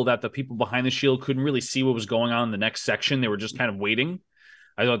also cool that the people behind the shield couldn't really see what was going on in the next section. They were just kind of waiting.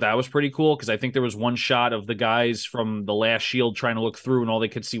 I thought that was pretty cool because I think there was one shot of the guys from the last shield trying to look through and all they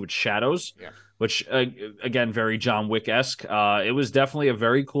could see was shadows, which, again, very John Wick-esque. It was definitely a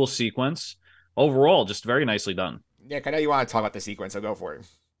very cool sequence. Overall, just very nicely done. Nick, I know you want to talk about the sequence, so go for it.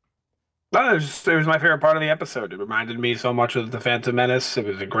 No, it was my favorite part of the episode. It reminded me so much of the Phantom Menace. It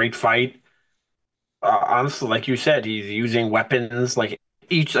was a great fight. Honestly, like you said, he's using weapons like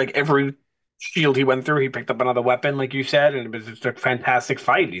every shield he went through, he picked up another weapon, like you said, and it was just a fantastic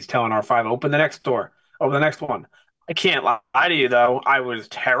fight. He's telling R5, open the next door, open the next one. I can't lie to you though, I was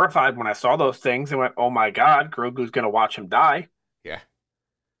terrified when I saw those things and went, "Oh my God, Grogu's gonna watch him die." Yeah,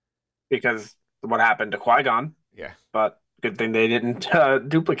 because what happened to Qui-Gon. Yeah, but good thing they didn't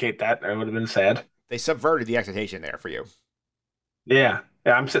duplicate that. It would have been sad. They subverted the expectation there for you. Yeah.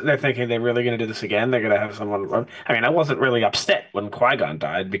 Yeah, I'm sitting there thinking they're really going to do this again. They're going to have someone. I mean, I wasn't really upset when Qui-Gon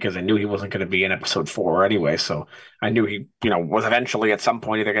died because I knew he wasn't going to be in episode 4 anyway. So I knew he, was eventually at some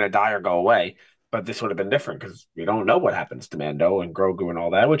point either going to die or go away. But this would have been different because you don't know what happens to Mando and Grogu and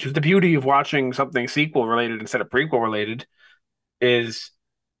all that, which is the beauty of watching something sequel related instead of prequel related. Is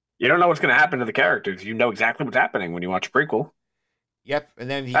you don't know what's going to happen to the characters. You know exactly what's happening when you watch a prequel. Yep, and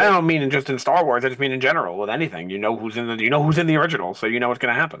then I don't mean just in Star Wars. I just mean in general with anything. You know who's in the original, so you know what's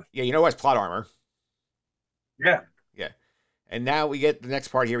going to happen. Yeah, you know what's plot armor. Yeah. And now we get the next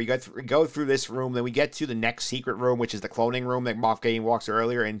part here. We go through this room, then we get to the next secret room, which is the cloning room that Moff Gideon walks through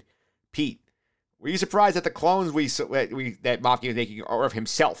earlier. And Pete, were you surprised that the clones that Moff Gideon was making are of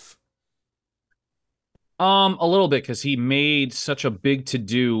himself? A little bit, because he made such a big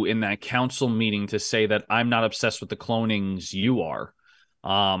to-do in that council meeting to say that I'm not obsessed with the clonings, you are.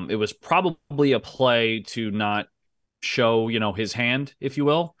 It was probably a play to not show, his hand, if you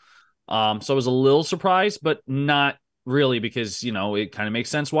will. So I was a little surprised, but not really, because, it kind of makes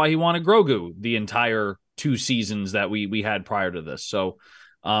sense why he wanted Grogu the entire 2 seasons that we had prior to this. So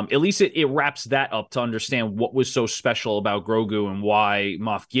at least it wraps that up to understand what was so special about Grogu and why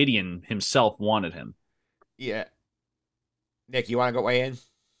Moff Gideon himself wanted him. Yeah. Nick, you want to go weigh in?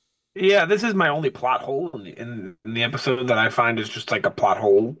 Yeah, this is my only plot hole in the episode that I find is just like a plot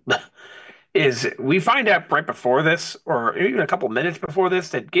hole. Is we find out right before this, or even a couple minutes before this,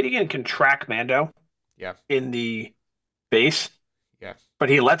 that Gideon can track Mando. Yeah. In the base. Yeah. But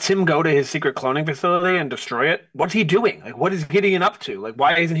he lets him go to his secret cloning facility and destroy it. What's he doing? Like, what is Gideon up to? Like,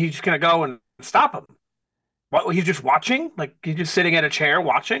 why isn't he just gonna go and stop him? What? He's just watching? Like, he's just sitting at a chair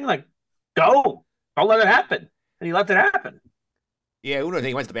watching? Like, go. Don't let it happen. And he let it happen. Yeah, who knows?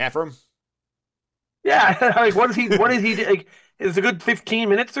 He went to the bathroom. Yeah, like what is he? Like? It's a good 15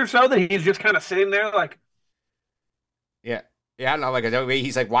 minutes or so that he's just kind of sitting there, like. Yeah, I don't know. Like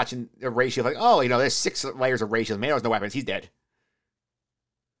he's like watching the ratio, like, oh, there's 6 layers of ratios. Man, there's no weapons. He's dead.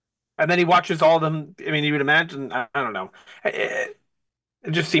 And then he watches all of them. I mean, you would imagine. I don't know. It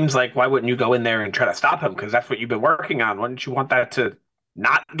just seems like why wouldn't you go in there and try to stop him? Because that's what you've been working on. Wouldn't you want that to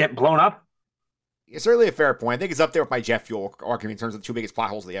not get blown up? It's certainly a fair point. I think it's up there with my Jet Fuel argument in terms of the 2 biggest plot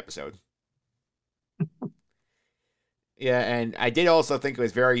holes of the episode. Yeah, and I did also think it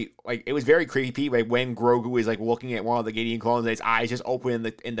was very creepy, like when Grogu is like looking at one of the Gideon clones and his eyes just open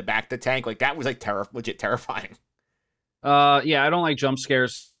in the back of the tank. Like that was like legit terrifying. Yeah, I don't like jump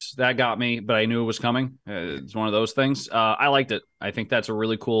scares. That got me, but I knew it was coming. It's one of those things. I liked it. I think that's a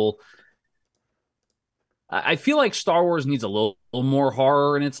really cool. I feel like Star Wars needs a little more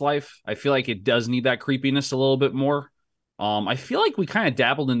horror in its life. I feel like it does need that creepiness a little bit more. I feel like we kind of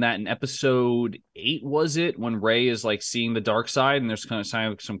dabbled in that in episode 8, was it? When Rey is like seeing the dark side and there's kind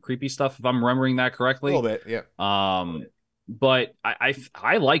of some creepy stuff, if I'm remembering that correctly. A little bit, yeah. but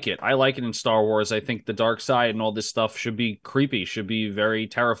I like it. I like it in Star Wars. I think the dark side and all this stuff should be creepy, should be very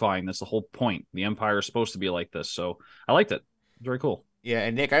terrifying. That's the whole point. The Empire is supposed to be like this, so I liked it. Very cool. Yeah,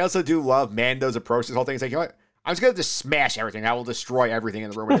 and Nick, I also do love Mando's approach to this whole thing. It's like, you know what? I'm just gonna just smash everything. I will destroy everything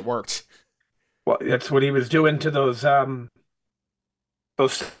in the room, and it worked. Well, that's what he was doing to those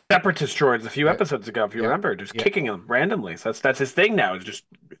separatist droids a few Yeah, episodes ago, if you yeah, remember, just yeah, kicking them randomly. So that's his thing now, is just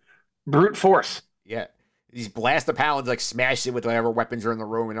brute force. yeah. These blast the pounds like smash it with whatever weapons are in the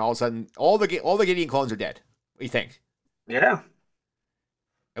room, and all of a sudden, all the Gideon clones are dead. What do you think? Yeah,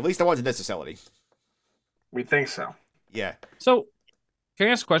 At least the ones in this facility. we think so. Yeah. So, can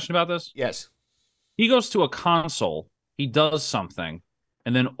I ask a question about this? Yes. He goes to a console, he does something,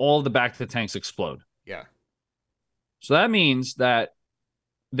 and then all the back to the tanks explode. Yeah. So that means that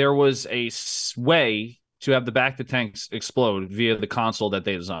there was a way to have the back to tanks explode via the console that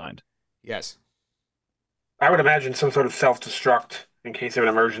they designed. Yes. I would imagine some sort of self-destruct in case of an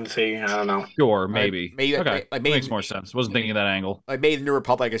emergency. I don't know. Sure, maybe. Maybe Okay, like makes more sense. Wasn't thinking of that angle. like maybe the New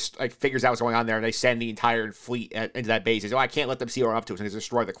Republic like figures out what's going on there, and they send the entire fleet into that base. They say, "Oh, I can't let them see what I'm up to," so they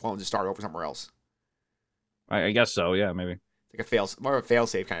destroy the clones and start over somewhere else. I guess so. Yeah, maybe. Like more of a fail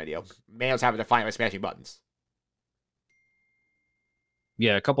safe kind of deal. Mando's having to find by smashing buttons.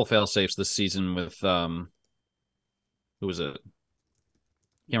 Yeah, a couple fail safes this season with who was it?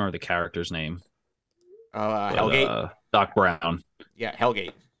 Can't remember the character's name. Hellgate. Doc Brown. Yeah,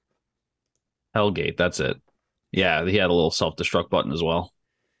 Hellgate. Hellgate. That's it. Yeah, he had a little self destruct button as well.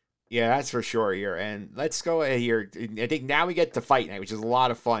 Yeah, that's for sure here. And let's go ahead here. I think now we get to fight night, which is a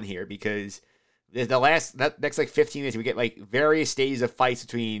lot of fun here because that next like 15 minutes we get like various stages of fights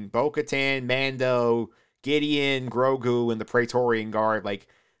between Bo-Katan, Mando, Gideon, Grogu, and the Praetorian Guard. Like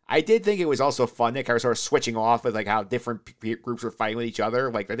I did think it was also fun. Nick, I was sort of switching off with like how different groups were fighting with each other.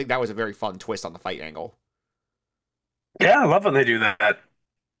 Like I think that was a very fun twist on the fight angle. Yeah, I love when they do that.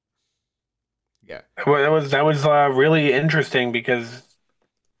 Yeah. Well, that was really interesting because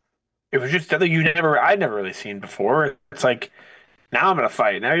it was just something I'd never really seen before. It's like now I'm gonna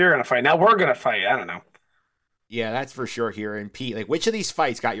fight. Now you're gonna fight. Now we're gonna fight. I don't know. Yeah, that's for sure here. And Pete, like which of these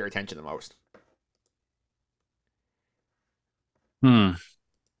fights got your attention the most? Hmm.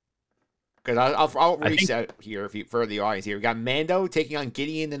 Because I'll reset here for the audience here. We got Mando taking on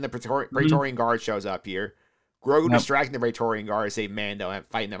Gideon, and the Praetorian Guard shows up here. Grogu distracting the Praetorian Guard to save Mando and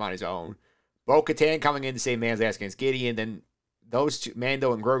fighting them on his own. Bo-Katan coming in to save Mando's ass against Gideon. Then those two,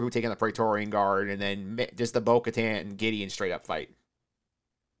 Mando and Grogu taking the Praetorian Guard, and then just the Bo-Katan and Gideon straight up fight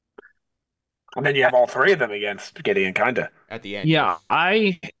And then you have all three of them against Gideon, kinda. at the end. Yeah,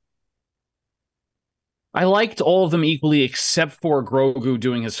 I liked all of them equally except for Grogu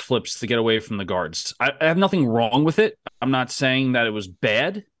doing his flips to get away from the guards. I have nothing wrong with it. I'm not saying that it was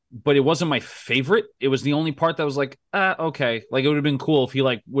bad, but it wasn't my favorite. It was the only part that was like, okay. Like it would have been cool if he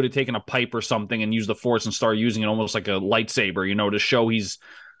like would have taken a pipe or something and used the Force and started using it almost like a lightsaber, to show he's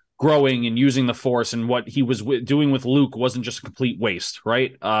growing and using the Force, and what he was doing with Luke wasn't just a complete waste,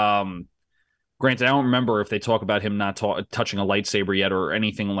 right? Granted, I don't remember if they talk about him not touching a lightsaber yet or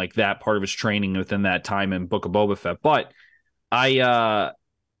anything like that, part of his training within that time in Book of Boba Fett. But I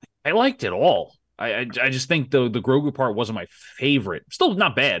liked it all. I just think the Grogu part wasn't my favorite. Still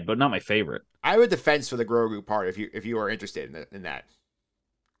not bad, but not my favorite. I would defense for the Grogu part if you are interested in that.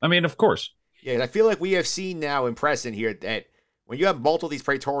 I mean, of course. Yeah, I feel like we have seen now in Preston here that when you have multiple of these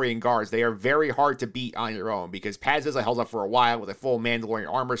Praetorian Guards, they are very hard to beat on your own because Paz Vizsla held up for a while with a full Mandalorian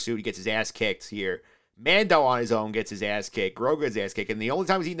armor suit. He gets his ass kicked here. Mando on his own gets his ass kicked. Grogu gets his ass kicked. And the only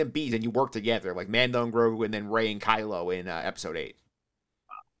time he's eating them beats and you work together, like Mando and Grogu and then Rey and Kylo in Episode 8.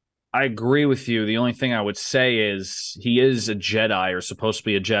 I agree with you. The only thing I would say is he is a Jedi, or supposed to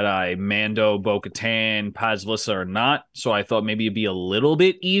be a Jedi. Mando, Bo-Katan, Paz Vizsla are not. So I thought maybe it'd be a little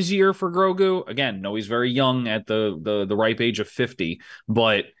bit easier for Grogu. Again, no, he's very young at the ripe age of 50.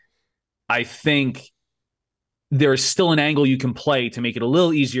 But I think there's still an angle you can play to make it a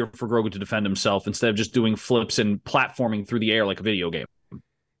little easier for Grogu to defend himself instead of just doing flips and platforming through the air like a video game.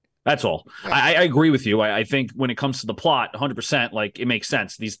 That's all. I agree with you. I think when it comes to the plot, 100%, like it makes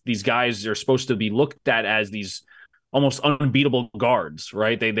sense. These guys are supposed to be looked at as these almost unbeatable guards,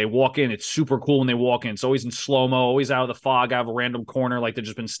 right? They walk in. It's super cool when they walk in. It's always in slow-mo, always out of the fog, out of a random corner, like they've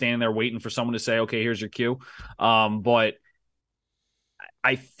just been standing there waiting for someone to say, okay, here's your cue. But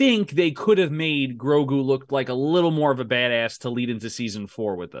I think they could have made Grogu look like a little more of a badass to lead into season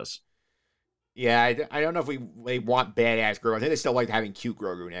 4 with this. Yeah, I don't know if they want badass Grogu. I think they still like having cute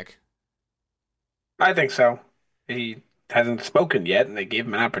Grogu, Nick. I think so. He hasn't spoken yet, and they gave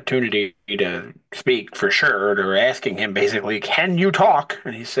him an opportunity to speak for sure. They're asking him basically, "Can you talk?"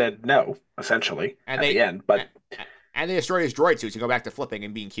 And he said no, essentially, And at the end. But And they destroyed his droid suits to go back to flipping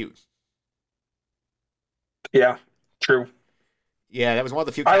and being cute. Yeah, true. Yeah, that was one of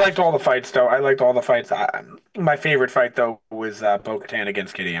the few I liked captures. all the fights, though. I liked all the fights. My favorite fight, though, was Bo-Katan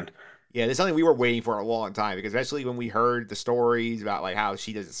against Gideon. Yeah, there's something we were waiting for a long time because especially when we heard the stories about like how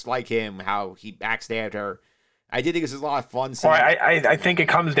she doesn't like him, how he backstabbed her. I did think this was a lot of fun Well, seeing I think it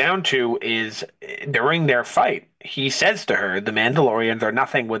comes down to is during their fight, he says to her, "The Mandalorians are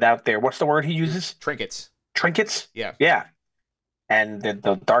nothing without their what's the word he uses? trinkets. Trinkets." Yeah, Yeah, and the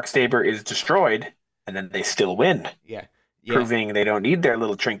dark saber is destroyed, and then they still win, yeah, yeah, proving they don't need their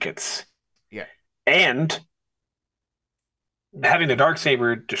little trinkets. yeah. And having the dark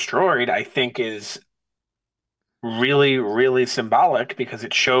saber destroyed, I think, is really, really symbolic because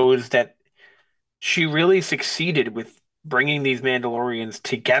it shows that she really succeeded with bringing these Mandalorians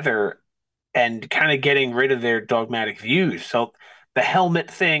together and kind of getting rid of their dogmatic views. So the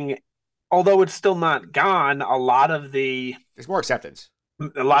helmet thing, although it's still not gone, There's more acceptance.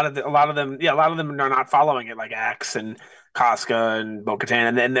 a lot of them, yeah, a lot of them are not following it, like Axe and Casca and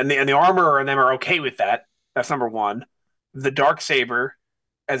Bo-Katan, and the armor and them are okay with that. That's number one. The dark saber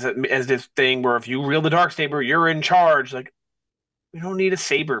as this thing where if you wield the dark saber, you're in charge. Like we don't need a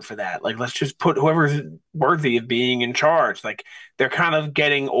saber for that. Like let's just put whoever's worthy of being in charge. Like they're kind of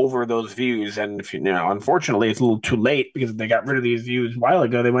getting over those views, and if you know, unfortunately, it's a little too late because if they got rid of these views a while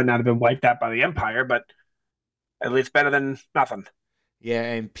ago, they might not have been wiped out by the Empire. But at least better than nothing. Yeah,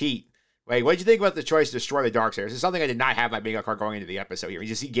 and Pete, wait, what did you think about the choice to destroy the dark saber? This is something I did not have in my bingo card going into the episode here. You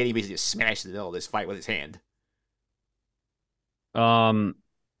just see Gideon basically just smash in the middle of this fight with his hand. Um,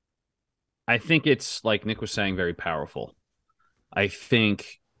 I think it's like Nick was saying, very powerful. I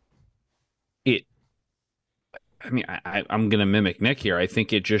think it. I mean, I'm gonna mimic Nick here. I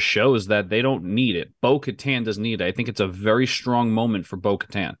think it just shows that they don't need it. Bo-Katan doesn't need it. I think it's a very strong moment for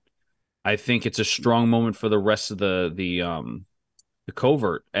Bo-Katan. I think it's a strong moment for the rest of the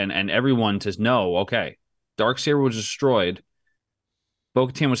covert and everyone to know. Okay, Darksaber was destroyed.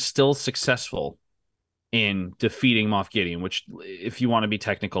 Bo-Katan was still successful in defeating Moff Gideon, which, if you want to be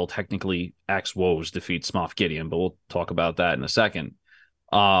technical, technically Axe Woes defeats Moff Gideon, but we'll talk about that in a second.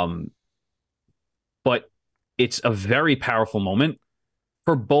 But it's a very powerful moment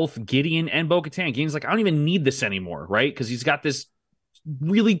for both Gideon and Bo-Katan. Gideon's like, I don't even need this anymore, right? Because he's got this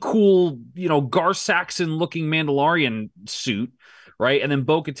really cool, Gar Saxon looking Mandalorian suit, right? And then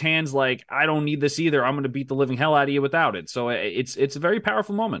Bo-Katan's like, I don't need this either. I'm going to beat the living hell out of you without it. So it's a very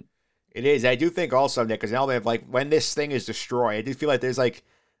powerful moment. It is. I do think also, Nick, there's an element of like when this thing is destroyed, I do feel like there's like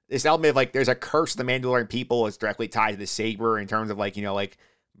this element of like there's a curse of the Mandalorian people is directly tied to the saber in terms of like, like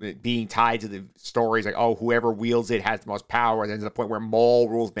being tied to the stories like, oh, whoever wields it has the most power. And then to the point where Maul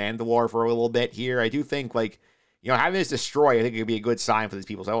rules Mandalore for a little bit here. I do think like, having this destroyed, I think it could be a good sign for these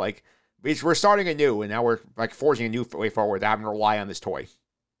people. So like we're starting anew and now we're like forging a new way forward, having to rely on this toy.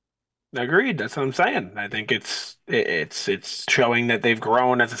 Agreed. That's what I'm saying. I think it's showing that they've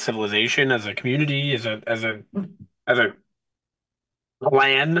grown as a civilization, as a community, as a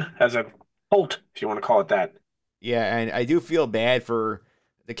clan, as a cult, if you want to call it that. Yeah, and I do feel bad for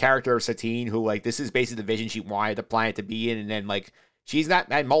the character of Satine, who like this is basically the vision she wanted the planet to be in, and then like she's not.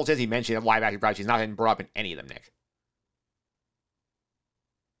 And Mulch, as he mentioned in live action project, she's not been brought up in any of them, Nick.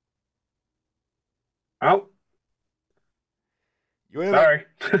 Oh, You really sorry.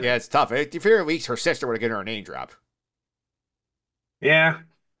 yeah, it's tough. If you figure at least her sister would have given her a name drop. Yeah,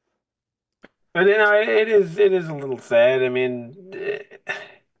 but it is a little sad. I mean,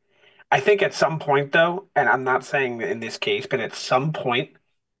 I think at some point though, and I'm not saying in this case, but at some point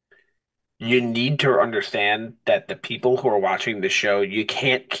you need to understand that the people who are watching the show, you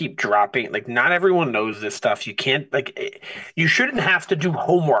can't keep dropping. Like, not everyone knows this stuff. You can't, like, you shouldn't have to do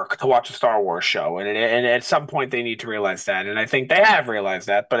homework to watch a Star Wars show. And at some point, they need to realize that. And I think they have realized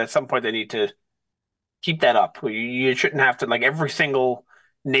that, but at some point, they need to keep that up. You shouldn't have to, like, every single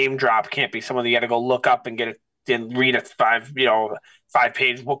name drop can't be someone that you got to go look up and get it and read a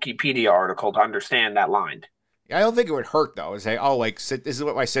 5-page Wikipedia article to understand that line. Yeah, I don't think it would hurt though. To say, oh, like this is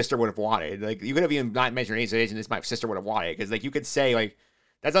what my sister would have wanted. Like you could have even not mentioned any age, and this my sister would have wanted because like you could say like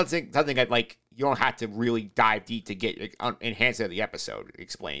that's not something that like you don't have to really dive deep to get like, enhance it of the episode.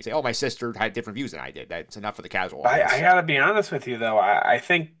 Explain, you say, oh, my sister had different views than I did. That's enough for the casual audience. I gotta be honest with you though. I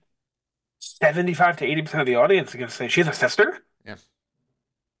think 75 to 80% of the audience is gonna say she's a sister. Yeah.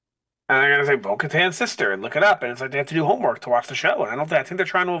 And they're gonna say Bo-Katan's sister and look it up. And it's like they have to do homework to watch the show. And I think they're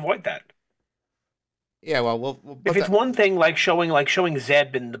trying to avoid that. Yeah, well, we'll If it's one thing like showing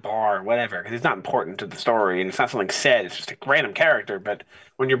Zeb in the bar or whatever, because it's not important to the story and it's not something said, it's just a random character. But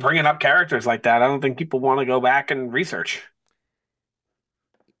when you're bringing up characters like that, I don't think people want to go back and research.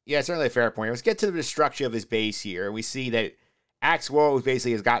 Yeah, certainly a fair point. Let's get to the destruction of his base here. We see that Axe Woes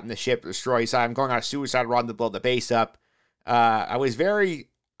basically has gotten the ship destroyed. So I'm going on a suicide run to blow the base up. I was very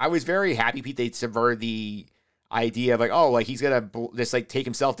happy Pete they subverted the idea of like, oh, like he's gonna just like take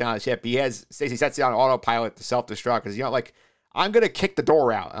himself down the ship. He has Stacey sets it on autopilot to self destruct because like I'm gonna kick the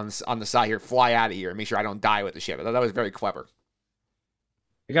door out on the side here, fly out of here, and make sure I don't die with the ship. I thought that was very clever.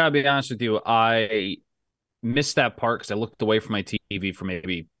 I gotta be honest with you, I missed that part because I looked away from my TV for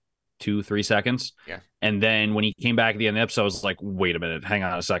maybe 2-3 seconds. Yeah. And then when he came back at the end of the episode, I was like, wait a minute, hang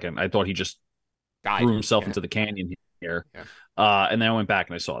on a second. I thought he just Died. threw himself into the canyon here. Yeah. And then I went back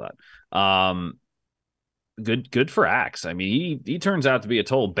and I saw that. Good for Axe. I mean, he turns out to be a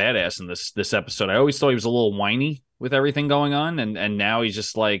total badass in this episode. I always thought he was a little whiny with everything going on, and now he's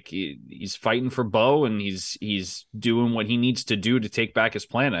just like he's fighting for Bo, and he's doing what he needs to do to take back his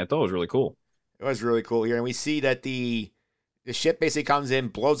planet. I thought it was really cool. It was really cool here, and we see that the ship basically comes in,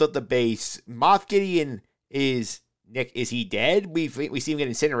 blows up the base. Moff Gideon is Nick. Is he dead? We see him get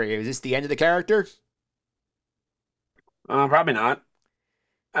incinerated. Is this the end of the character? Probably not.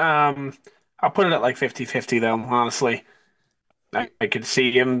 I'll put it at like 50-50 though, honestly. I could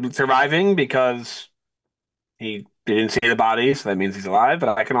see him surviving because he didn't see the body, so that means he's alive,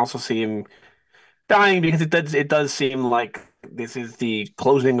 but I can also see him dying because it does seem like this is the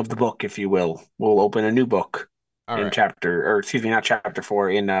closing of the book, if you will. We'll open a new book not chapter 4,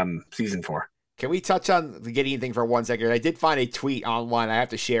 in season 4. Can we touch on the Gideon thing for 1 second? I did find a tweet online I have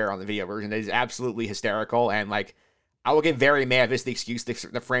to share on the video version that is absolutely hysterical, and like I will get very mad if this is the excuse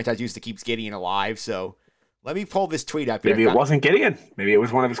the franchise used to keep Gideon alive. So let me pull this tweet up here. Maybe it wasn't Gideon. Maybe it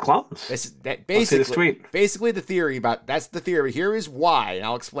was one of his clones. Basically the theory that's the theory. Here is why, and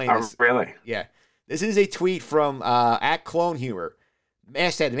I'll explain this. Really? Yeah. This is a tweet from at Clone Humor.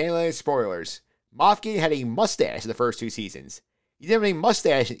 Hashtag Mandalorian spoilers. Moff Gideon had a mustache in the first 2 seasons. He didn't have any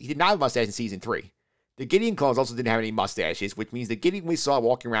mustache. He did not have a mustache in season 3. The Gideon clones also didn't have any mustaches, which means the Gideon we saw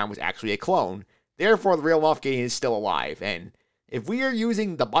walking around was actually a clone. Therefore, the real Moff Gideon is still alive. And if we are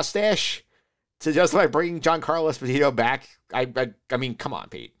using the mustache to justify bringing Giancarlo Esposito back, I mean, come on,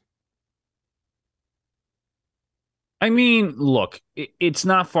 Pete. I mean, look, it's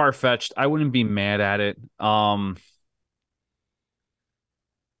not far-fetched. I wouldn't be mad at it. I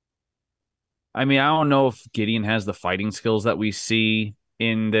mean, I don't know if Gideon has the fighting skills that we see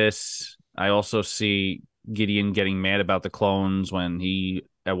in this. I also see Gideon getting mad about the clones when he,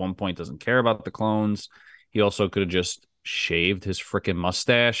 at one point, doesn't care about the clones. He also could have just shaved his freaking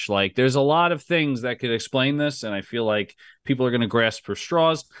mustache. Like, there's a lot of things that could explain this, and I feel like people are going to grasp for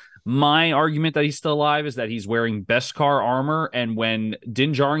straws. My argument that he's still alive is that he's wearing Beskar armor, and when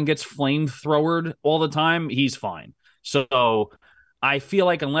Din Djarin gets flamethrowered all the time, he's fine. So I feel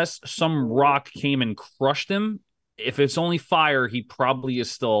like unless some rock came and crushed him, if it's only fire, he probably is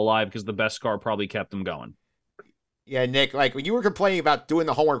still alive because the Beskar probably kept him going. Yeah, Nick, like when you were complaining about doing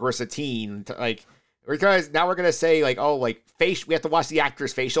the homework versus a teen, like now we're gonna say like, oh, like we have to watch the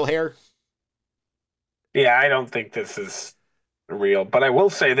actor's facial hair. Yeah, I don't think this is real, but I will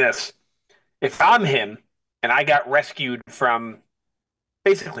say this: if I'm him and I got rescued from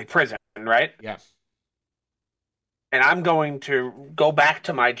basically prison, right? Yeah. And I'm going to go back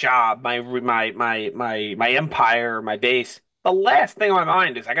to my job, my empire, my base. The last thing on my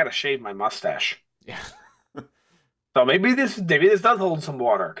mind is I got to shave my mustache. Yeah. So maybe this does hold some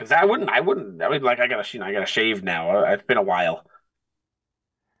water, because I would like I gotta shave now. It's been a while.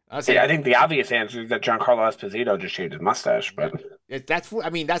 I think the obvious answer is that Giancarlo Esposito just shaved his mustache, but that's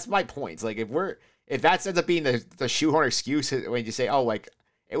my point. It's like if that ends up being the shoehorn excuse when you say, oh, like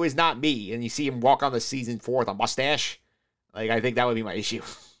it was not me, and you see him walk on the season 4 with a mustache, like I think that would be my issue.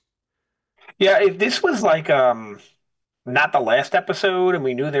 Yeah, if this was like not the last episode and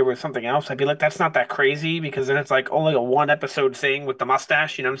we knew there was something else, I'd be like, that's not that crazy, because then it's like only a 1-episode thing with the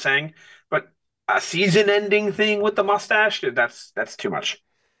mustache, you know what I'm saying? But a season-ending thing with the mustache, that's too much.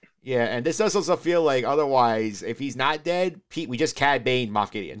 Yeah, and this does also feel like otherwise, if he's not dead, Pete, we just Cad Bane Moff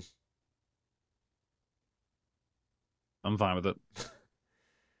Gideon. I'm fine with it.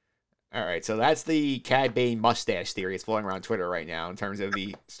 All right, so that's the Cad Bane mustache theory. It's flowing around Twitter right now in terms of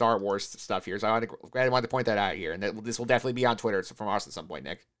the Star Wars stuff here. So I wanted to point that out here, and this will definitely be on Twitter from us at some point,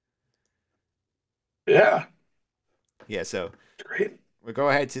 Nick. Yeah. Yeah. So great. We'll go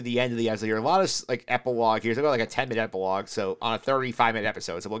ahead to the end of the episode here. A lot of like epilogue here. So about like a 10-minute epilogue. So on a 35-minute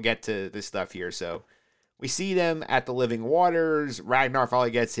episode. So we'll get to this stuff here. So we see them at the Living Waters. Ragnar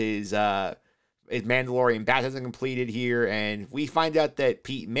finally gets his Mandalorian baptism completed here, and we find out that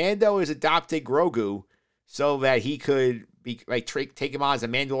Pete Mando has adopted Grogu so that he could be like take him on as a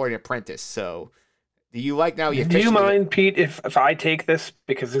Mandalorian apprentice. So Do you like now? Do you mind, Pete, if I take this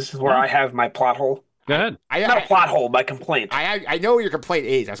because this is where I have my plot hole? Go ahead. Not a plot hole, my complaint. I know what your complaint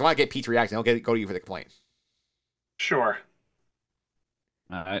is. I just want to get Pete's reaction. I'll go to you for the complaint. Sure.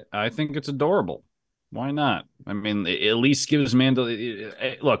 I think it's adorable. Why not? I mean, it at least gives Mando.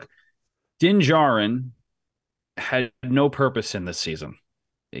 Look, Din Djarin had no purpose in this season.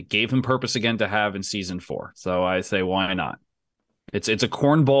 It gave him purpose again to have in season 4. So I say, why not? It's a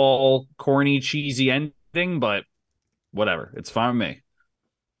cornball, corny, cheesy ending, but whatever. It's fine with me.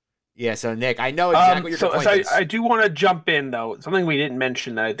 Yeah, so Nick, I know exactly what your complaint is. I do want to jump in, though. Something we didn't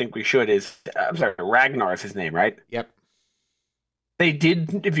mention that I think we should is, I'm sorry, Ragnar is his name, right? Yep. They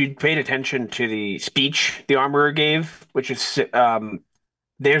did, if you paid attention to the speech the armorer gave, which is,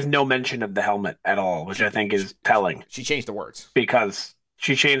 there's no mention of the helmet at all, which I think is telling. She changed the words. Because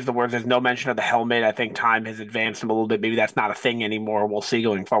she changed the words. There's no mention of the helmet. I think time has advanced him a little bit. Maybe that's not a thing anymore. We'll see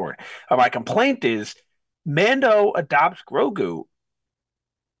going forward. My complaint is Mando adopts Grogu.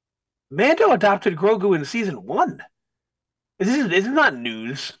 Mando adopted Grogu in season 1. This is not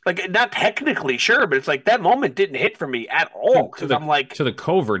news. Like, not technically, sure, but it's like that moment didn't hit for me at all. Because I'm like, to the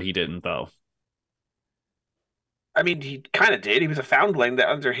covert, he didn't though. I mean, he kind of did. He was a foundling that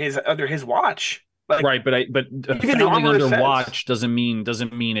under his watch. Like, right, but foundling under watch doesn't mean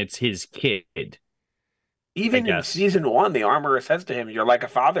it's his kid. Even in season 1, the armorer says to him, "You're like a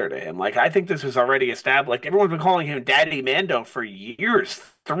father to him." Like, I think this was already established. Like, everyone's been calling him Daddy Mando for years.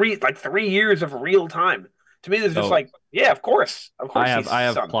 3 years of real time. To me, it's just like, yeah, of course. I have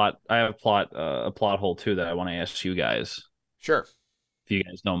a plot hole too that I want to ask you guys. Sure. If you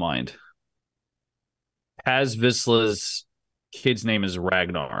guys don't mind. Paz Vizsla's kid's name is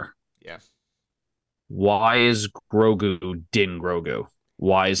Ragnar. Yeah. Why is Grogu Din Grogu?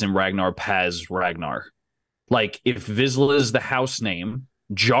 Why isn't Ragnar Paz Ragnar? Like, if Vizsla is the house name,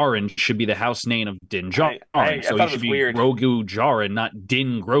 Djarin should be the house name of Din Djarin. So he should be weird. Grogu Djarin, not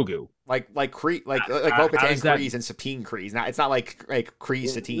Din Grogu. Like Bo-Katan Kryze and Satine Kryze. It's not like Kryze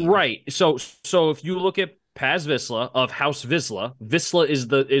Satine. Right. So if you look at Paz Vizsla of House Vizsla, Vizsla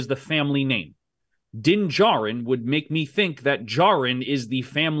is the family name. Din Djarin would make me think that Djarin is the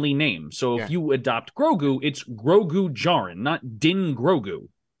family name. So if you adopt Grogu, it's Grogu Djarin, not Din Grogu.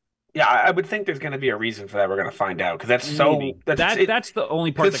 Yeah, I would think there's going to be a reason for that. We're going to find out because that's so. That's the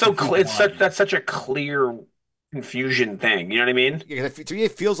only part. It's so that's such a clear confusion thing. You know what I mean? Yeah, to me,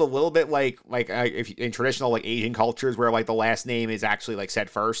 it feels a little bit like if in traditional like Asian cultures where like the last name is actually like said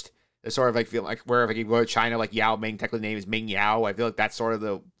first. It's sort of like feel like where if you go to China, like Yao Ming, technically the name is Ming Yao. I feel like that's sort of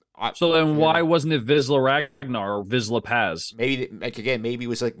the. So then, why wasn't it Vizsla Ragnar or Vizsla Paz? Maybe maybe it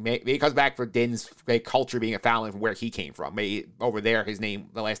was like maybe it comes back for Din's culture being a foundling from where he came from. Maybe over there, the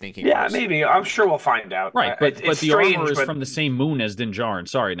last name came. Yeah, first. Maybe. I'm sure we'll find out. Right, but the armor is from the same moon as Din Djarin.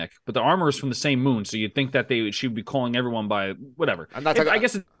 Sorry, Nick, but the armor is from the same moon, so you'd think that she would be calling everyone by whatever. I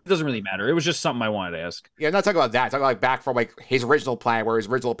guess it doesn't really matter. It was just something I wanted to ask. Yeah, I'm not talking about that. I'm talking like back from like his original plan, where his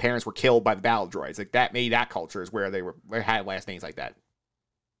original parents were killed by the battle droids. Like that, maybe that culture is where they had last names like that.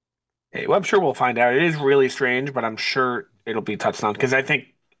 Hey, well, I'm sure we'll find out. It is really strange, but I'm sure it'll be touched on because I think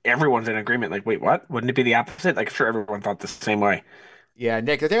everyone's in agreement. Like, wait, what? Wouldn't it be the opposite? Like, I'm sure everyone thought the same way. Yeah,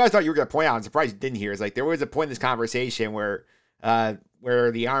 Nick, the thing I thought you were going to point out, I'm surprised you didn't hear, is like there was a point in this conversation where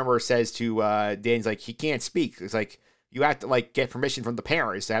the armorer says to Din's like he can't speak. It's like you have to like get permission from the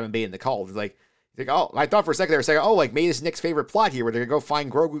parents to have him be in the cult. It's like oh, I thought for a second they were saying, oh, like maybe this is Nick's favorite plot here where they're gonna go find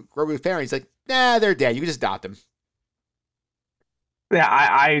Grogu's parents. He's like, nah, they're dead. You can just adopt them. Yeah,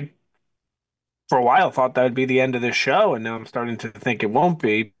 I for a while thought that would be the end of this show, and now I'm starting to think it won't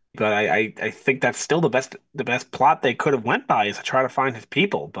be. But I think that's still the best plot they could have went by is to try to find his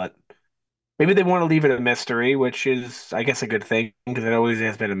people. But maybe they want to leave it a mystery, which is, I guess, a good thing because it always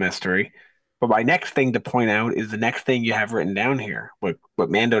has been a mystery. But my next thing to point out is the next thing you have written down here. What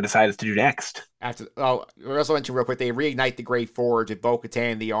Mando decides to do next. We also mentioned real quick, they reignite the Great Forge with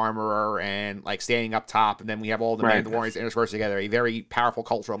Bo-Katan, the Armorer, and like standing up top, and then we have all the Mandalorians interspersed together. A very powerful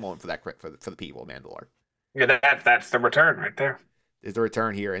cultural moment for the people of Mandalore. Yeah, that's the return right there. There's the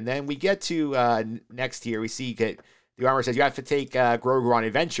return here, and then we get to next here. We see that the Armorer says you have to take Grogu on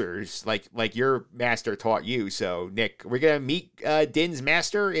adventures, like your master taught you. So, Nick, we're gonna meet Din's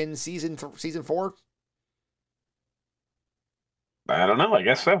master in season 4. I don't know. I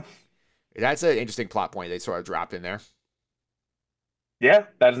guess so. That's an interesting plot point they sort of dropped in there. Yeah,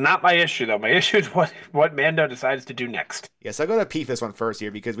 that's not my issue, though. My issue is what Mando decides to do next. Yes, I'll go to Pete this one first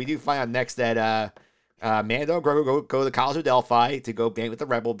here, because we do find out next that Mando and Grogu go to the College of Delphi to go bang with the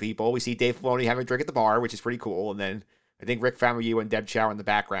rebel people. We see Dave Filoni having a drink at the bar, which is pretty cool. And then I think Rick Famuyiwa and Deb Chow in the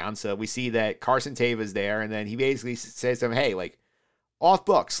background. So we see that Carson Tava's there, and then he basically says to him, hey, like, off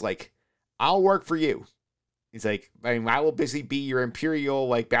books, like, I'll work for you. He's like, I mean, I will basically be your imperial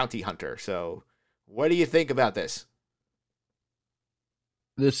like bounty hunter. So, what do you think about this?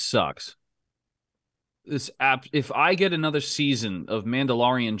 This sucks. If I get another season of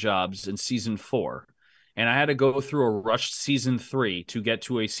Mandalorian jobs in season 4, and I had to go through a rushed season 3 to get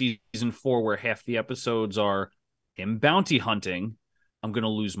to a season 4 where half the episodes are him bounty hunting, I'm gonna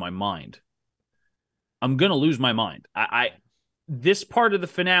lose my mind. I'm gonna lose my mind. I this part of the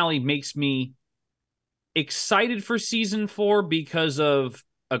finale makes me excited for season 4 because of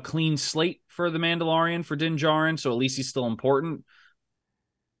a clean slate for the Mandalorian for Din Djarin, so at least he's still important.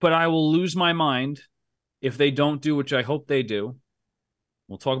 But I will lose my mind if they don't do, which I hope they do.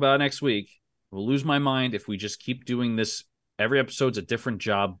 We'll talk about it next week. We'll lose my mind if we just keep doing this. Every episode's a different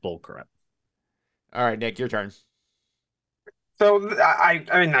job bullcrap. All right, Nick, your turn. So I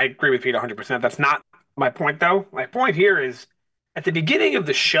mean, I agree with Pete 100%. That's not my point, though. My point here is at the beginning of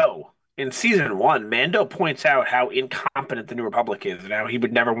the show in season 1, Mando points out how incompetent the New Republic is and how he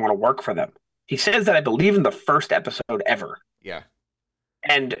would never want to work for them. He says that, I believe, in the first episode ever. Yeah.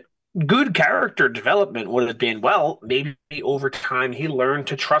 And good character development would have been, well, maybe over time he learned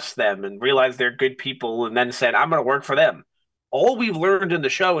to trust them and realize they're good people and then said, I'm going to work for them. All we've learned in the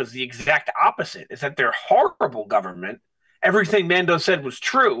show is the exact opposite, is that they're horrible government. Everything Mando said was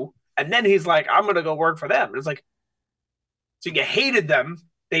true. And then he's like, I'm going to go work for them. And it's like, so you hated them.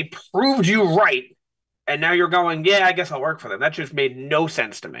 They proved you right. And now you're going, yeah, I guess I'll work for them. That just made no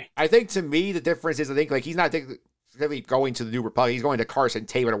sense to me. I think to me, the difference is, I think like he's not really going to the New Republic. He's going to Carson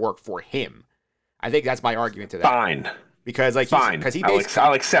Teva to work for him. I think that's my argument to that. Fine. Because like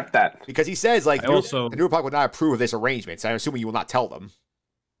I'll accept that. Because he says like the New Republic would not approve of this arrangement. So I'm assuming you will not tell them.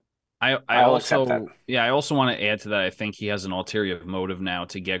 I also want to add to that. I think he has an ulterior motive now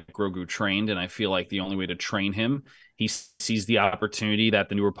to get Grogu trained, and I feel like the only way to train him, he sees the opportunity that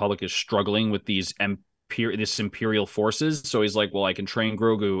the New Republic is struggling with these imperial forces. So he's like, well, I can train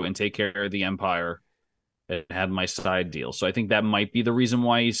Grogu and take care of the Empire and have my side deal. So I think that might be the reason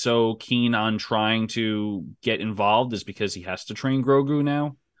why he's so keen on trying to get involved, is because he has to train Grogu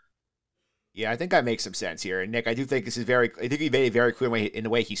now. Yeah, I think that makes some sense here. And Nick, I do think this is I think he made it very clear in the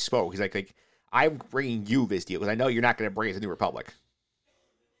way he spoke. He's like I'm bringing you this deal because I know you're not going to bring it to the New Republic.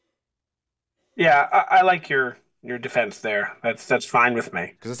 Yeah, I like your defense there. That's fine with me.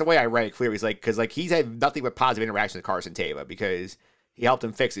 Because that's the way I read it clearly. He's like, because like he's had nothing but positive interactions with Carson Teva because he helped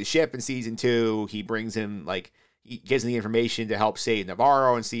him fix his ship in season 2. He brings him he gives him the information to help save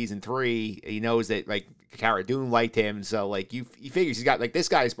Navarro in season 3. He knows that like Cara Dune liked him, so like he figures he's got like this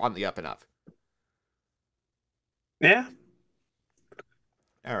guy's on the up and up. Yeah.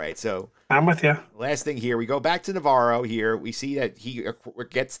 All right, so I'm with you. Last thing here, we go back to Navarro here. We see that he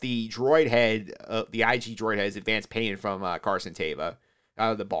gets the droid head, the IG droid head's advanced payment from Carson Teva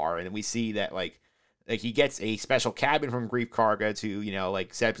out of the bar, and we see that like he gets a special cabin from Grief Karga to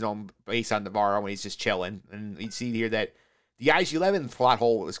set up his own base on Navarro when he's just chilling. And we see here that the IG-11 plot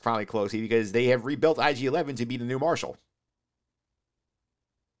hole is finally closed here because they have rebuilt IG-11 to be the new Marshal.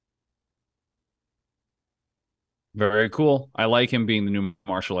 Very cool. I like him being the new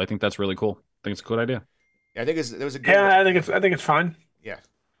Marshal. I think that's really cool. I think it's a good idea. Yeah, I think it was a good. Yeah, I think it's fine. Yeah.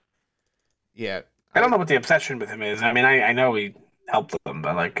 Yeah. I don't know what the obsession with him is. I mean, I know he helped them,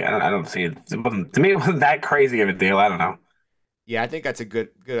 but like I don't see it. To me, it wasn't that crazy of a deal. I don't know. Yeah, I think that's a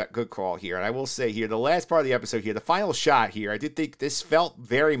good call here. And I will say here, the last part of the episode here, the final shot here, I did think this felt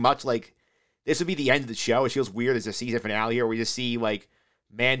very much like this would be the end of the show. It feels weird as a season finale, or we just see like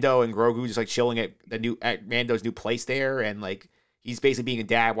Mando and Grogu just like chilling at Mando's new place there, and like he's basically being a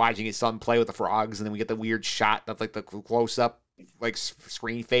dad watching his son play with the frogs, and then we get the weird shot of like the close up like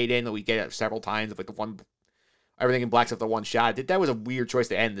screen fade in that we get several times of like the one everything in black except the one shot. That was a weird choice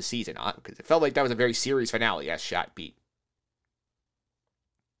to end the season on because it felt like that was a very serious finale as shot beat.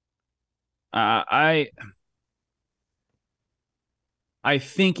 I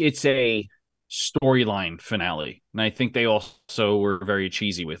think it's a storyline finale, and I think they also were very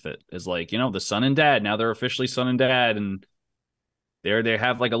cheesy with it. It's like, the son and dad, now they're officially son and dad, and they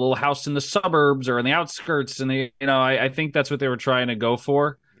have like a little house in the suburbs or in the outskirts, and I think that's what they were trying to go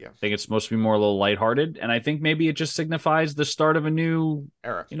for. Yeah. I think it's supposed to be more a little lighthearted, and I think maybe it just signifies the start of a new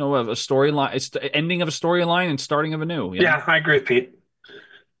era, of a storyline. It's the ending of a storyline and starting of a new. Yeah, I agree with Pete.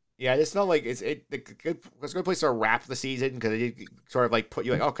 Yeah, this felt like it's a good place to wrap the season because it did sort of like put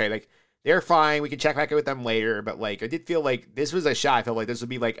you like, okay, like they're fine, we can check back in with them later, but like I did feel like this was a shot. I felt like this would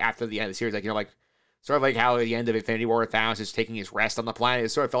be like after the end of the series, like like sort of like how at the end of Infinity War, Thanos is taking his rest on the planet. It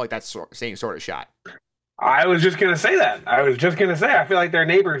sort of felt like that same sort of shot. I was just gonna say that. I feel like they're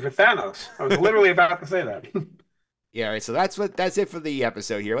neighbors with Thanos. I was literally about to say that. Yeah, all right, so that's it for the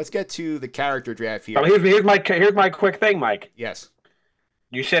episode here. Let's get to the character draft here. Oh, here's my quick thing, Mike. Yes.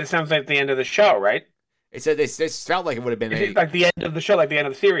 You said it sounds like the end of the show, right? It said this felt like it would have been It's like the end of the show, like the end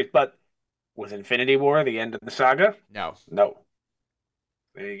of the series. But was Infinity War the end of the saga? No. No.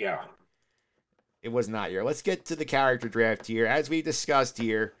 There you go. It was not here. Let's get to the character draft here. As we discussed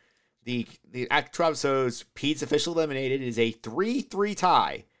here, the actual episodes, Pete's officially eliminated. It is a 3-3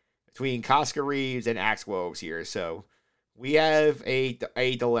 tie between Casca Reeves and Axe Woves here. So we have a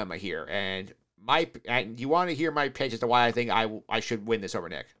dilemma here. And you want to hear my pitch as to why I think I should win this over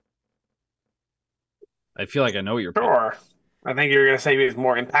Nick? I feel like I know your Sure. I think you're going to say he was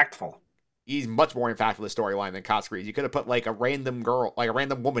more impactful. He's much more impactful to the storyline than Casca Reeves. You could have put like a random girl, like a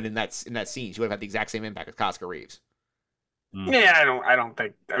random woman in that scene. She would have had the exact same impact as Casca Reeves. Yeah, I don't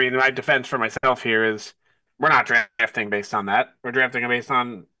think. I mean, my defense for myself here is we're not drafting based on that. We're drafting based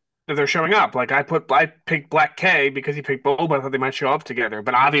on if they're showing up. Like I picked Black K because he picked Boba. I thought they might show up together,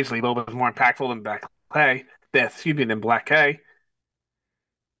 but obviously Boba is more impactful than Black K. Than Black K.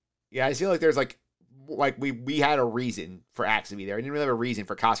 Yeah, I feel like there's like we had a reason for Axe to be there. We didn't really have a reason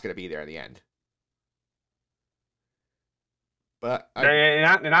for Casca to be there in the end. But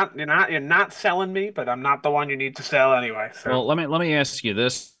you're not selling me, but I'm not the one you need to sell anyway. So. Well, let me ask you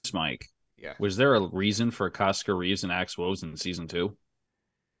this, Mike. Yeah. Was there a reason for Casca Reeves and Axe Woves in season 2?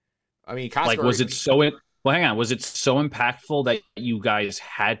 I mean, Casca like, was it so? Well, hang on. Was it so impactful that you guys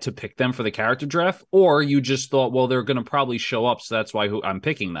had to pick them for the character draft, or you just thought, well, they're going to probably show up, so that's why I'm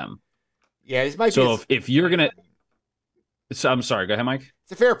picking them? Yeah, this might so be. So if you're gonna, I'm sorry. Go ahead, Mike.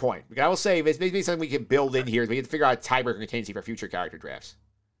 It's a fair point. I will say it's maybe something we can build in here. We have to figure out tiebreaker contingency for future character drafts.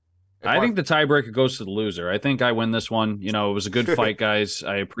 I think the tiebreaker goes to the loser. I think I win this one. You know, it was a good fight, guys.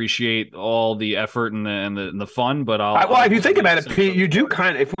 I appreciate all the effort and the fun, but if you think about it, Pete, you do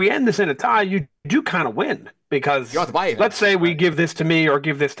kind of. If we end this in a tie, you do kind of win because you don't have to buy it. Let's say we give this to me or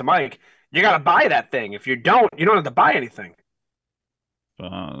give this to Mike. You got to buy that thing. If you don't have to buy anything.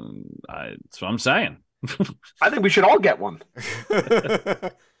 That's what I'm saying. I think we should all get one.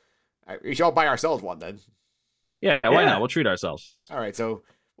 We should all buy ourselves one then. Yeah, why not? We'll treat ourselves. All right, so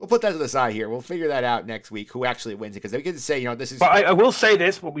we'll put that to the side here. We'll figure that out next week, who actually wins it, because they get to say, this is... But I will say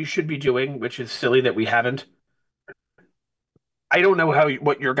this, what we should be doing, which is silly that we haven't. I don't know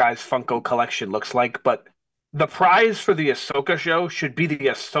what your guys' Funko collection looks like, but the prize for the Ahsoka show should be the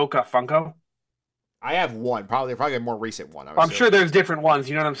Ahsoka Funko. I have one, probably a more recent one. I'm sure there's different ones,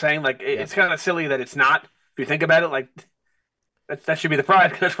 you know what I'm saying? Like, it's kind of silly that it's not. If you think about it, like, that should be the prize,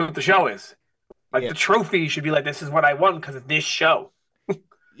 because that's what the show is. Like, the trophy should be like, this is what I won because of this show.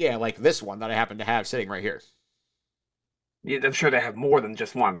 Yeah, like this one that I happen to have sitting right here. Yeah, I'm sure they have more than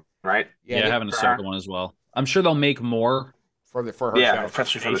just one, right? Yeah, I have an Ahsoka one as well. I'm sure they'll make more for her show.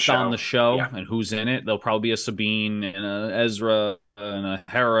 Especially for based on the show and who's in it. There'll probably be a Sabine and a Ezra and a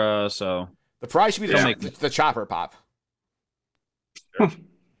Hera, so... The prize should be the chopper pop.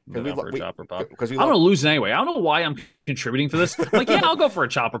 Chopper pop. I'm going to lose anyway. I don't know why I'm contributing to this. Like, yeah, I'll go for a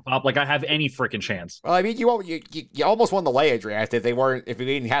chopper pop. Like, I have any freaking chance. Well, I mean, you almost won the Leia draft if we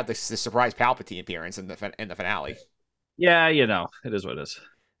didn't have the surprise Palpatine appearance in the finale. Yeah, it is what it is.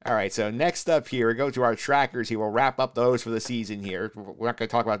 All right, so next up here, we go to our trackers here. We'll wrap up those for the season here. We're not going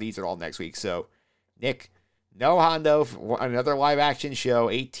to talk about these at all next week. So, Nick, no Hondo, another live action show,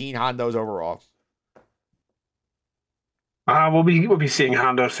 18 Hondos overall. We'll be seeing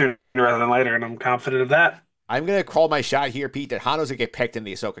Hondo sooner rather than later, and I'm confident of that. I'm going to call my shot here, Pete, that Hondo's going to get picked in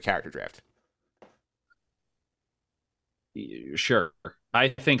the Ahsoka character draft. Sure. I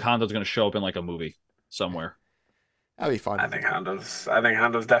think Hondo's going to show up in like a movie somewhere. That'll be fun. I think Hondo's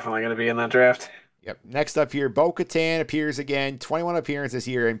definitely going to be in that draft. Yep. Next up here, Bo-Katan appears again. 21 appearances this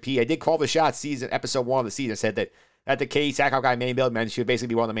year. And P, I did call the shot episode 1 of the season, said that at the Katie Sackhoff guy main build meant she would basically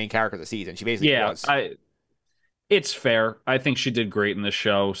be one of the main characters of the season. She basically was. It's fair. I think she did great in the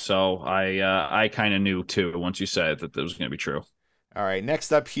show, so I kind of knew too once you said that was going to be true. All right,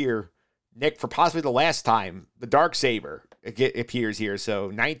 next up here, Nick, for possibly the last time, the Darksaber appears here.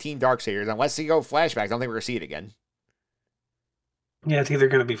 So 19 Darksabers. Unless you go flashbacks, I don't think we're going to see it again. Yeah, it's either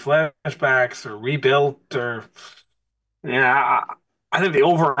going to be flashbacks or rebuilt or... Yeah, I think the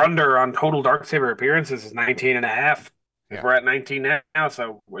over-under on total Darksaber appearances is 19 and a half. Yeah. We're at 19 now,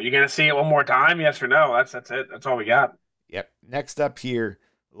 so are you going to see it one more time? Yes or no? That's it. That's all we got. Yep. Next up here,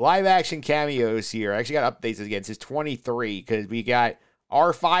 live action cameos here. I actually got updates again. This is 23 because we got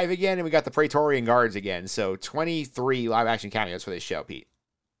R5 again and we got the Praetorian Guards again. So 23 live action cameos for this show, Pete.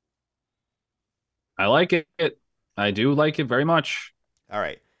 I like it. I do like it very much. All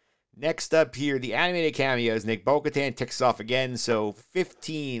right. Next up here, the animated cameos. Nick, Bo-Katan ticks off again. So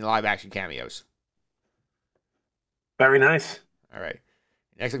 15 live action cameos. Very nice. All right.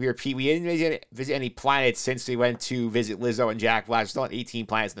 Next up here, Pete. We didn't visit any planets since we went to visit Lizzo and Jack Black. We're still on 18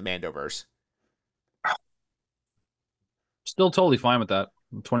 planets in the Mandoverse. Still totally fine with that.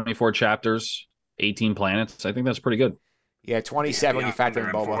 24 chapters, 18 planets. I think that's pretty good. Yeah, 27 when you factor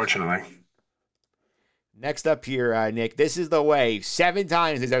in Boba. Unfortunately. Next up here, Nick. This is the way. 7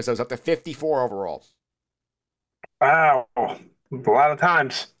 times this episode's up to 54 overall. Wow. A lot of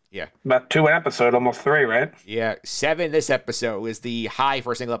times. Yeah. About 2 an episode, almost 3, right? Yeah, 7 this episode is the high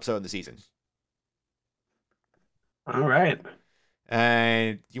for a single episode in the season. All right.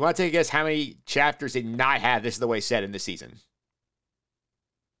 And you want to take a guess how many chapters did not have This Is the Way said in this season?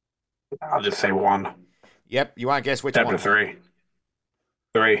 I'll just say 1. Yep. You want to guess which Chapter one? 3.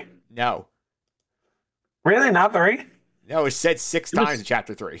 3. No. Really? Not 3? No, it's said 6 times in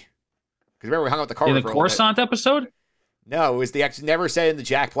chapter 3. Because remember, we hung out with the Carver In the Coruscant episode? No, it was the actually never said in the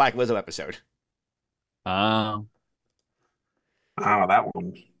Jack Black Lizzo episode. Oh, that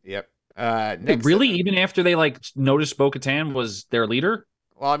one. Yep. Next really? Even after they noticed Bo-Katan was their leader?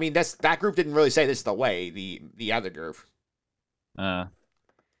 Well, I mean, that group didn't really say this is the way. The other group. Uh, All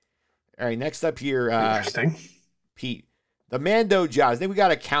right. Next up here, Interesting. Pete, the Mando jobs. I think we got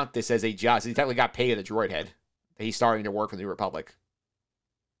to count this as a job. He technically got paid at the droid head. He's starting to work for the Republic.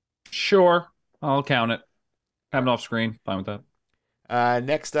 sure, I'll count it. Have it off screen. Fine with that.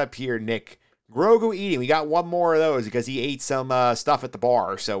 Next up here, Nick. Grogu eating. We got one more of those because he ate some stuff at the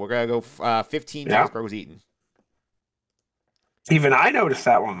bar. So we're going to go 15 times Grogu's eating. Even I noticed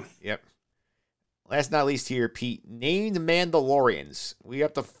that one. Yep. Last but not least here, Pete. Named Mandalorians. We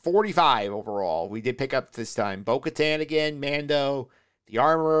up to 45 overall. We did pick up this time Bo-Katan again, Mando, the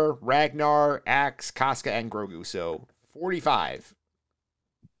Armorer, Ragnar, Axe, Casca, and Grogu. So 45.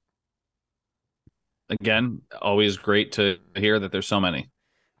 Again, always great to hear that there's so many.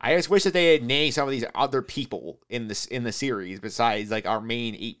 I just wish that they had named some of these other people in the series besides our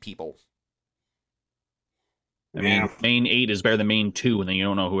main 8 people. I mean, main 8 is better than main 2, and then you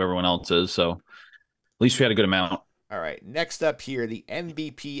don't know who everyone else is. So at least we had a good amount. All right. Next up here, the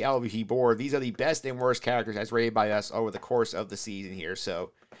MVP LVP board. These are the best and worst characters as rated by us over the course of the season here.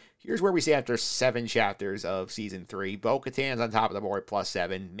 So here's where we see after 7 chapters of season 3. Bo-Katan's on top of the board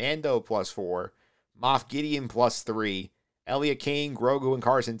 +7. Mando +4. Moff Gideon +3. Elliot Kane, Grogu, and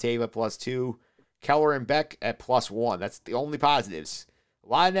Carson Teva +2. Keller and Beck at +1. That's the only positives. A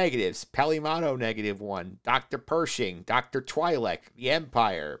lot of negatives. Pelimano -1. Dr. Pershing, Dr. Twi'lek, the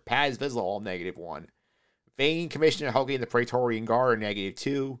Empire, Paz Vizsla all -1. Vane, Commissioner Hogan, and the Praetorian Guard are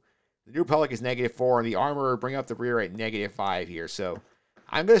 -2. The New Republic is -4, and the Armorer bring up the rear at -5 here. So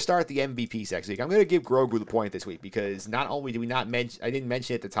I'm going to start the MVP section. I'm going to give Grogu the point this week because not only did we not mention, I didn't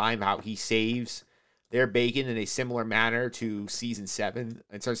mention at the time how he saves their bacon in a similar manner to season 7,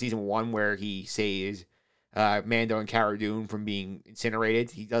 and so season 1 where he saves Mando and Cara Dune from being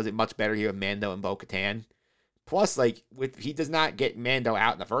incinerated. He does it much better here with Mando and Bo-Katan. Plus, he does not get Mando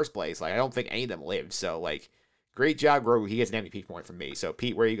out in the first place. I don't think any of them live. So, great job, Grogu. He gets an MVP point from me. So,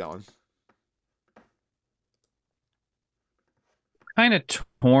 Pete, where are you going? Kind of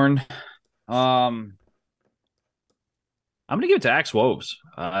torn. I'm going to give it to Axe Woves.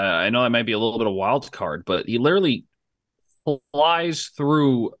 I know that might be a little bit of wild card, but he literally flies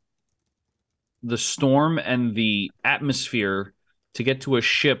through the storm and the atmosphere to get to a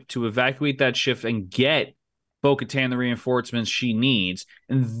ship, to evacuate that ship and get Bo-Katan the reinforcements she needs,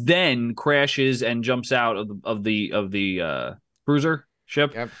 and then crashes and jumps out of the cruiser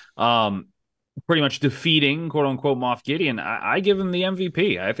ship. Yep. Pretty much defeating quote unquote Moff Gideon. I give him the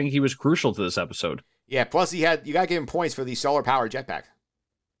MVP. I think he was crucial to this episode. Yeah, plus you got to give him points for the solar powered jetpack.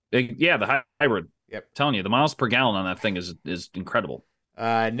 The hybrid. Yep. I'm telling you, the miles per gallon on that thing is incredible.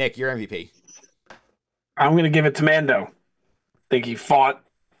 Nick, your MVP. I'm going to give it to Mando. I think he fought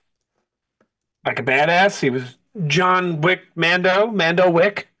like a badass. He was John Wick Mando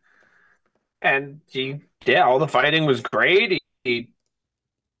Wick. And all the fighting was great. He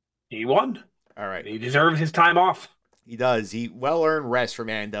won. All right. He deserves his time off. He does. He well-earned rest for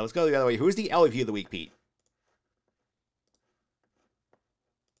Mando. Let's go the other way. Who's the LVP of the week, Pete?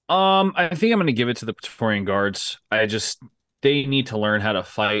 I think I'm going to give it to the Praetorian Guards. They need to learn how to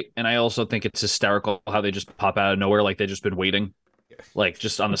fight. And I also think it's hysterical how they just pop out of nowhere like they've just been waiting.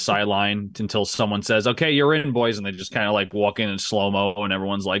 Just on the sideline until someone says, okay, you're in, boys. And they just kind of walk in slow-mo and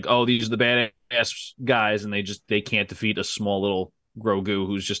everyone's like, oh, these are the badass guys. And they can't defeat a small little Grogu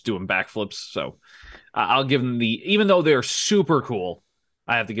who's just doing backflips. So I'll give them even though they're super cool,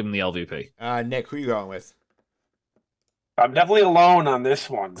 I have to give them the LVP. Nick, who are you going with? I'm definitely alone on this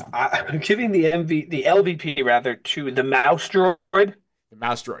one. I'm giving the LVP rather to the mouse droid. The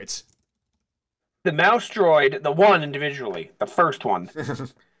mouse droids. the mouse droid, the one individually, the first one,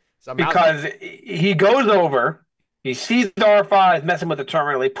 So mouse. because he goes over, he sees R5 messing with the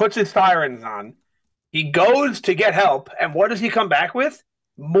terminal, he puts his sirens on, he goes to get help, and what does he come back with?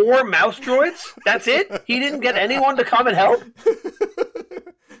 More mouse droids? That's it? He didn't get anyone to come and help?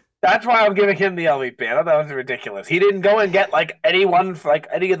 That's why I'm giving him the LVP. I thought that was ridiculous. He didn't go and get like anyone, like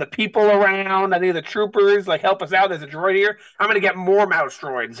any of the people around, any of the troopers, like help us out. There's a droid here. I'm gonna get more mouse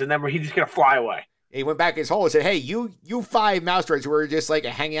droids, and then he's just gonna fly away. He went back in his hole and said, "Hey, you 5 mouse droids who were just like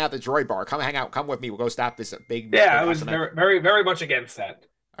hanging out at the droid bar. Come hang out. Come with me. We'll go stop this big." Yeah, I was very, very, very much against that.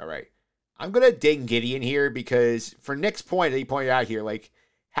 All right, I'm gonna ding Gideon here because for Nick's point that he pointed out here, like,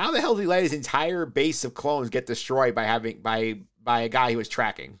 how the hell did he let his entire base of clones get destroyed by by a guy he was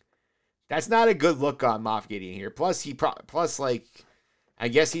tracking? That's not a good look on Moff Gideon here. Plus, I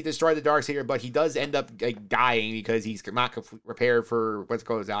guess he destroyed the Darksaber, but he does end up like dying because he's not prepared for what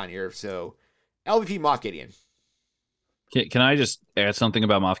goes on here. So, LVP Moff Gideon. Can I just add something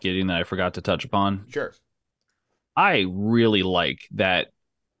about Moff Gideon that I forgot to touch upon? Sure. I really like that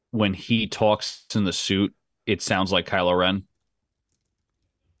when he talks in the suit, it sounds like Kylo Ren.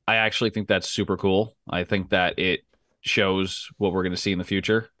 I actually think that's super cool. I think that it shows what we're going to see in the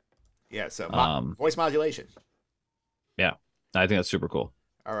future. Yeah, so voice modulation. Yeah, I think that's super cool.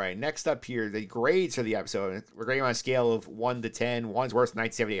 All right, next up here, the grades for the episode. We're grading on a scale of 1 to 10. 1's worse than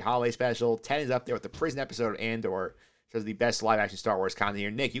 1978 Holiday Special. 10 is up there with the prison episode of Andor. So it's the best live-action Star Wars content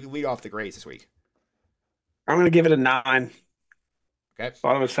here. Nick, you can lead off the grades this week. I'm gonna give it a 9. Okay.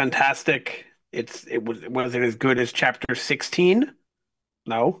 Thought it was fantastic. Was it as good as chapter 16?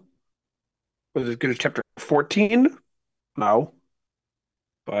 No. Was it as good as chapter 14? No.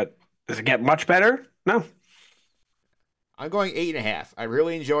 But does it get much better? No. I'm going 8.5. I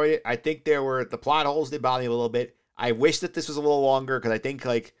really enjoyed it. I think the plot holes did bother me a little bit. I wish that this was a little longer because I think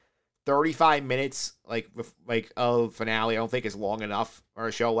like 35 minutes of finale I don't think is long enough for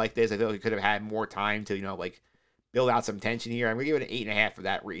a show like this. I feel like we could have had more time to like build out some tension here. I'm gonna give it an 8.5 for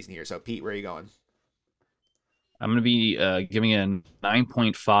that reason here. So Pete, where are you going? I'm going to be giving it a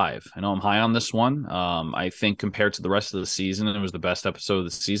 9.5. I know I'm high on this one. I think compared to the rest of the season, it was the best episode of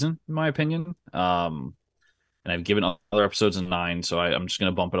the season, in my opinion. And I've given other episodes a 9, so I'm just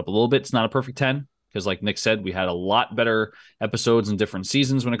going to bump it up a little bit. It's not a perfect 10, because like Nick said, we had a lot better episodes in different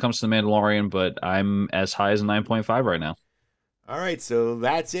seasons when it comes to The Mandalorian, but I'm as high as a 9.5 right now. All right, so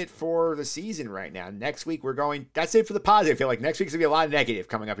that's it for the season right now. Next week, that's it for the positive. I feel like next week's going to be a lot of negative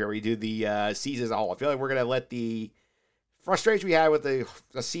coming up here. We do the season as a whole. I feel like we're going to let the frustration we had with the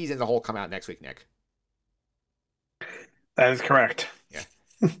season as a whole come out next week, Nick. That is correct. Yeah.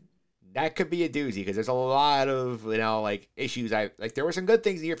 That could be a doozy because there's a lot of, issues. There were some good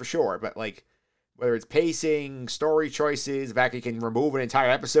things in here for sure, but whether it's pacing, story choices, the fact you can remove an entire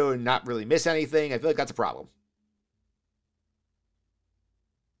episode and not really miss anything, I feel like that's a problem.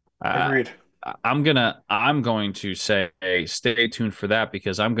 Agreed. I'm going to say stay tuned for that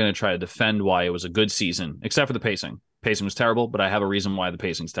because I'm going to try to defend why it was a good season, except for the pacing. Pacing was terrible, but I have a reason why the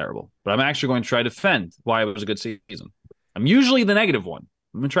pacing's terrible. But I'm actually going to try to defend why it was a good season. I'm usually the negative one.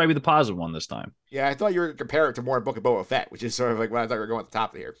 I'm going to try to be the positive one this time. Yeah, I thought you were going to compare it to more Book of Boba Fett, which is sort of like what I thought you were going at the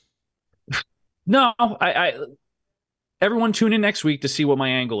top of here. No, everyone tune in next week to see what my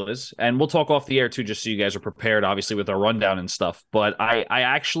angle is, and we'll talk off the air too, just so you guys are prepared, obviously, with our rundown and stuff. But I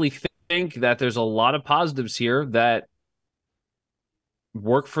actually think that there's a lot of positives here that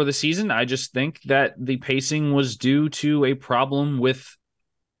work for the season. I just think that the pacing was due to a problem with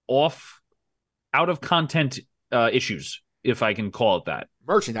out of content issues, if I can call it that.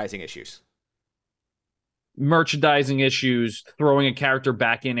 Merchandising issues, throwing a character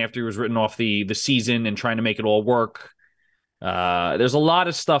back in after he was written off the season and trying to make it all work. There's a lot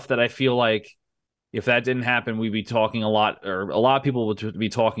of stuff that I feel like if that didn't happen, we'd be talking a lot of people would be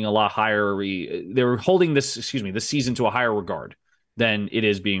talking a lot higher. They were holding this season to a higher regard than it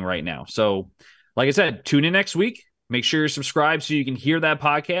is being right now. So, like I said, tune in next week. Make sure you're subscribed so you can hear that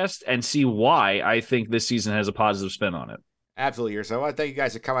podcast and see why I think this season has a positive spin on it. Absolutely. So I want to thank you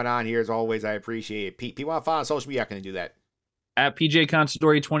guys for coming on here. As always, I appreciate it. Pete, want to follow on social media? I can do that. At PJ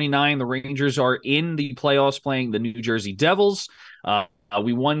Considori 29, the Rangers are in the playoffs playing the New Jersey Devils.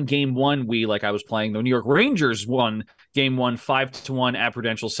 We won game 1. I was playing, the New York Rangers won game 1, 5-1 at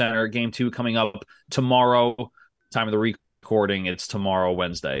Prudential Center. Game 2 coming up tomorrow. Time of the recording, it's tomorrow,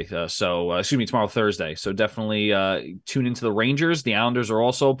 Wednesday. Tomorrow, Thursday. So definitely tune into the Rangers. The Islanders are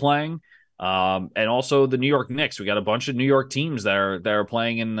also playing. And also the New York Knicks. We got a bunch of New York teams that are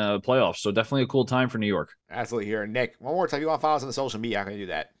playing in the playoffs. So definitely a cool time for New York. Absolutely. Here, Nick, one more time. You want to follow us on the social media? I'm going to do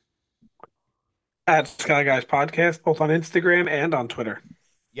that. At Sky Guys Podcast, both on Instagram and on Twitter.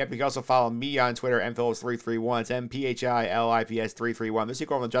 Yep, you can also follow me on Twitter, mphillips331. It's MPHILIPS331. This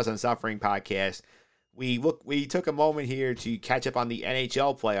week over on the Just and Suffering podcast. We took a moment here to catch up on the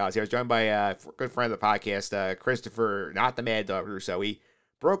NHL playoffs. I was joined by a good friend of the podcast, Christopher, not the Mad Dog Russo. We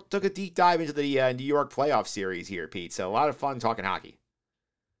took a deep dive into the New York playoff series here, Pete. So a lot of fun talking hockey.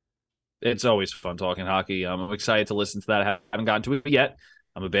 It's always fun talking hockey. I'm excited to listen to that. I haven't gotten to it yet.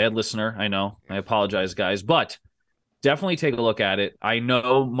 I'm a bad listener. I know. I apologize, guys. But definitely take a look at it. I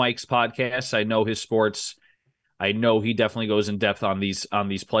know Mike's podcast. I know his sports. I know he definitely goes in depth on these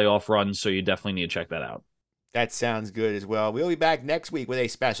playoff runs, so you definitely need to check that out. That sounds good as well. We'll be back next week with a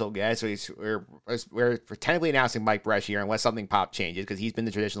special guest. We're tentatively announcing Mike Bresch here unless something pop changes because he's been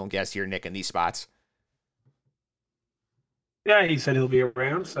the traditional guest here, Nick, in these spots. Yeah, he said he'll be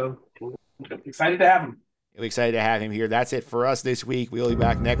around, so excited to have him. We're excited to have him here. That's it for us this week. We'll be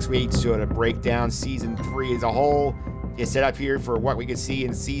back next week to break down Season 3 as a whole. Get set up here for what we can see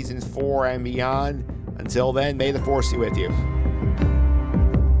in Seasons 4 and beyond. Until then, may the Force be with you.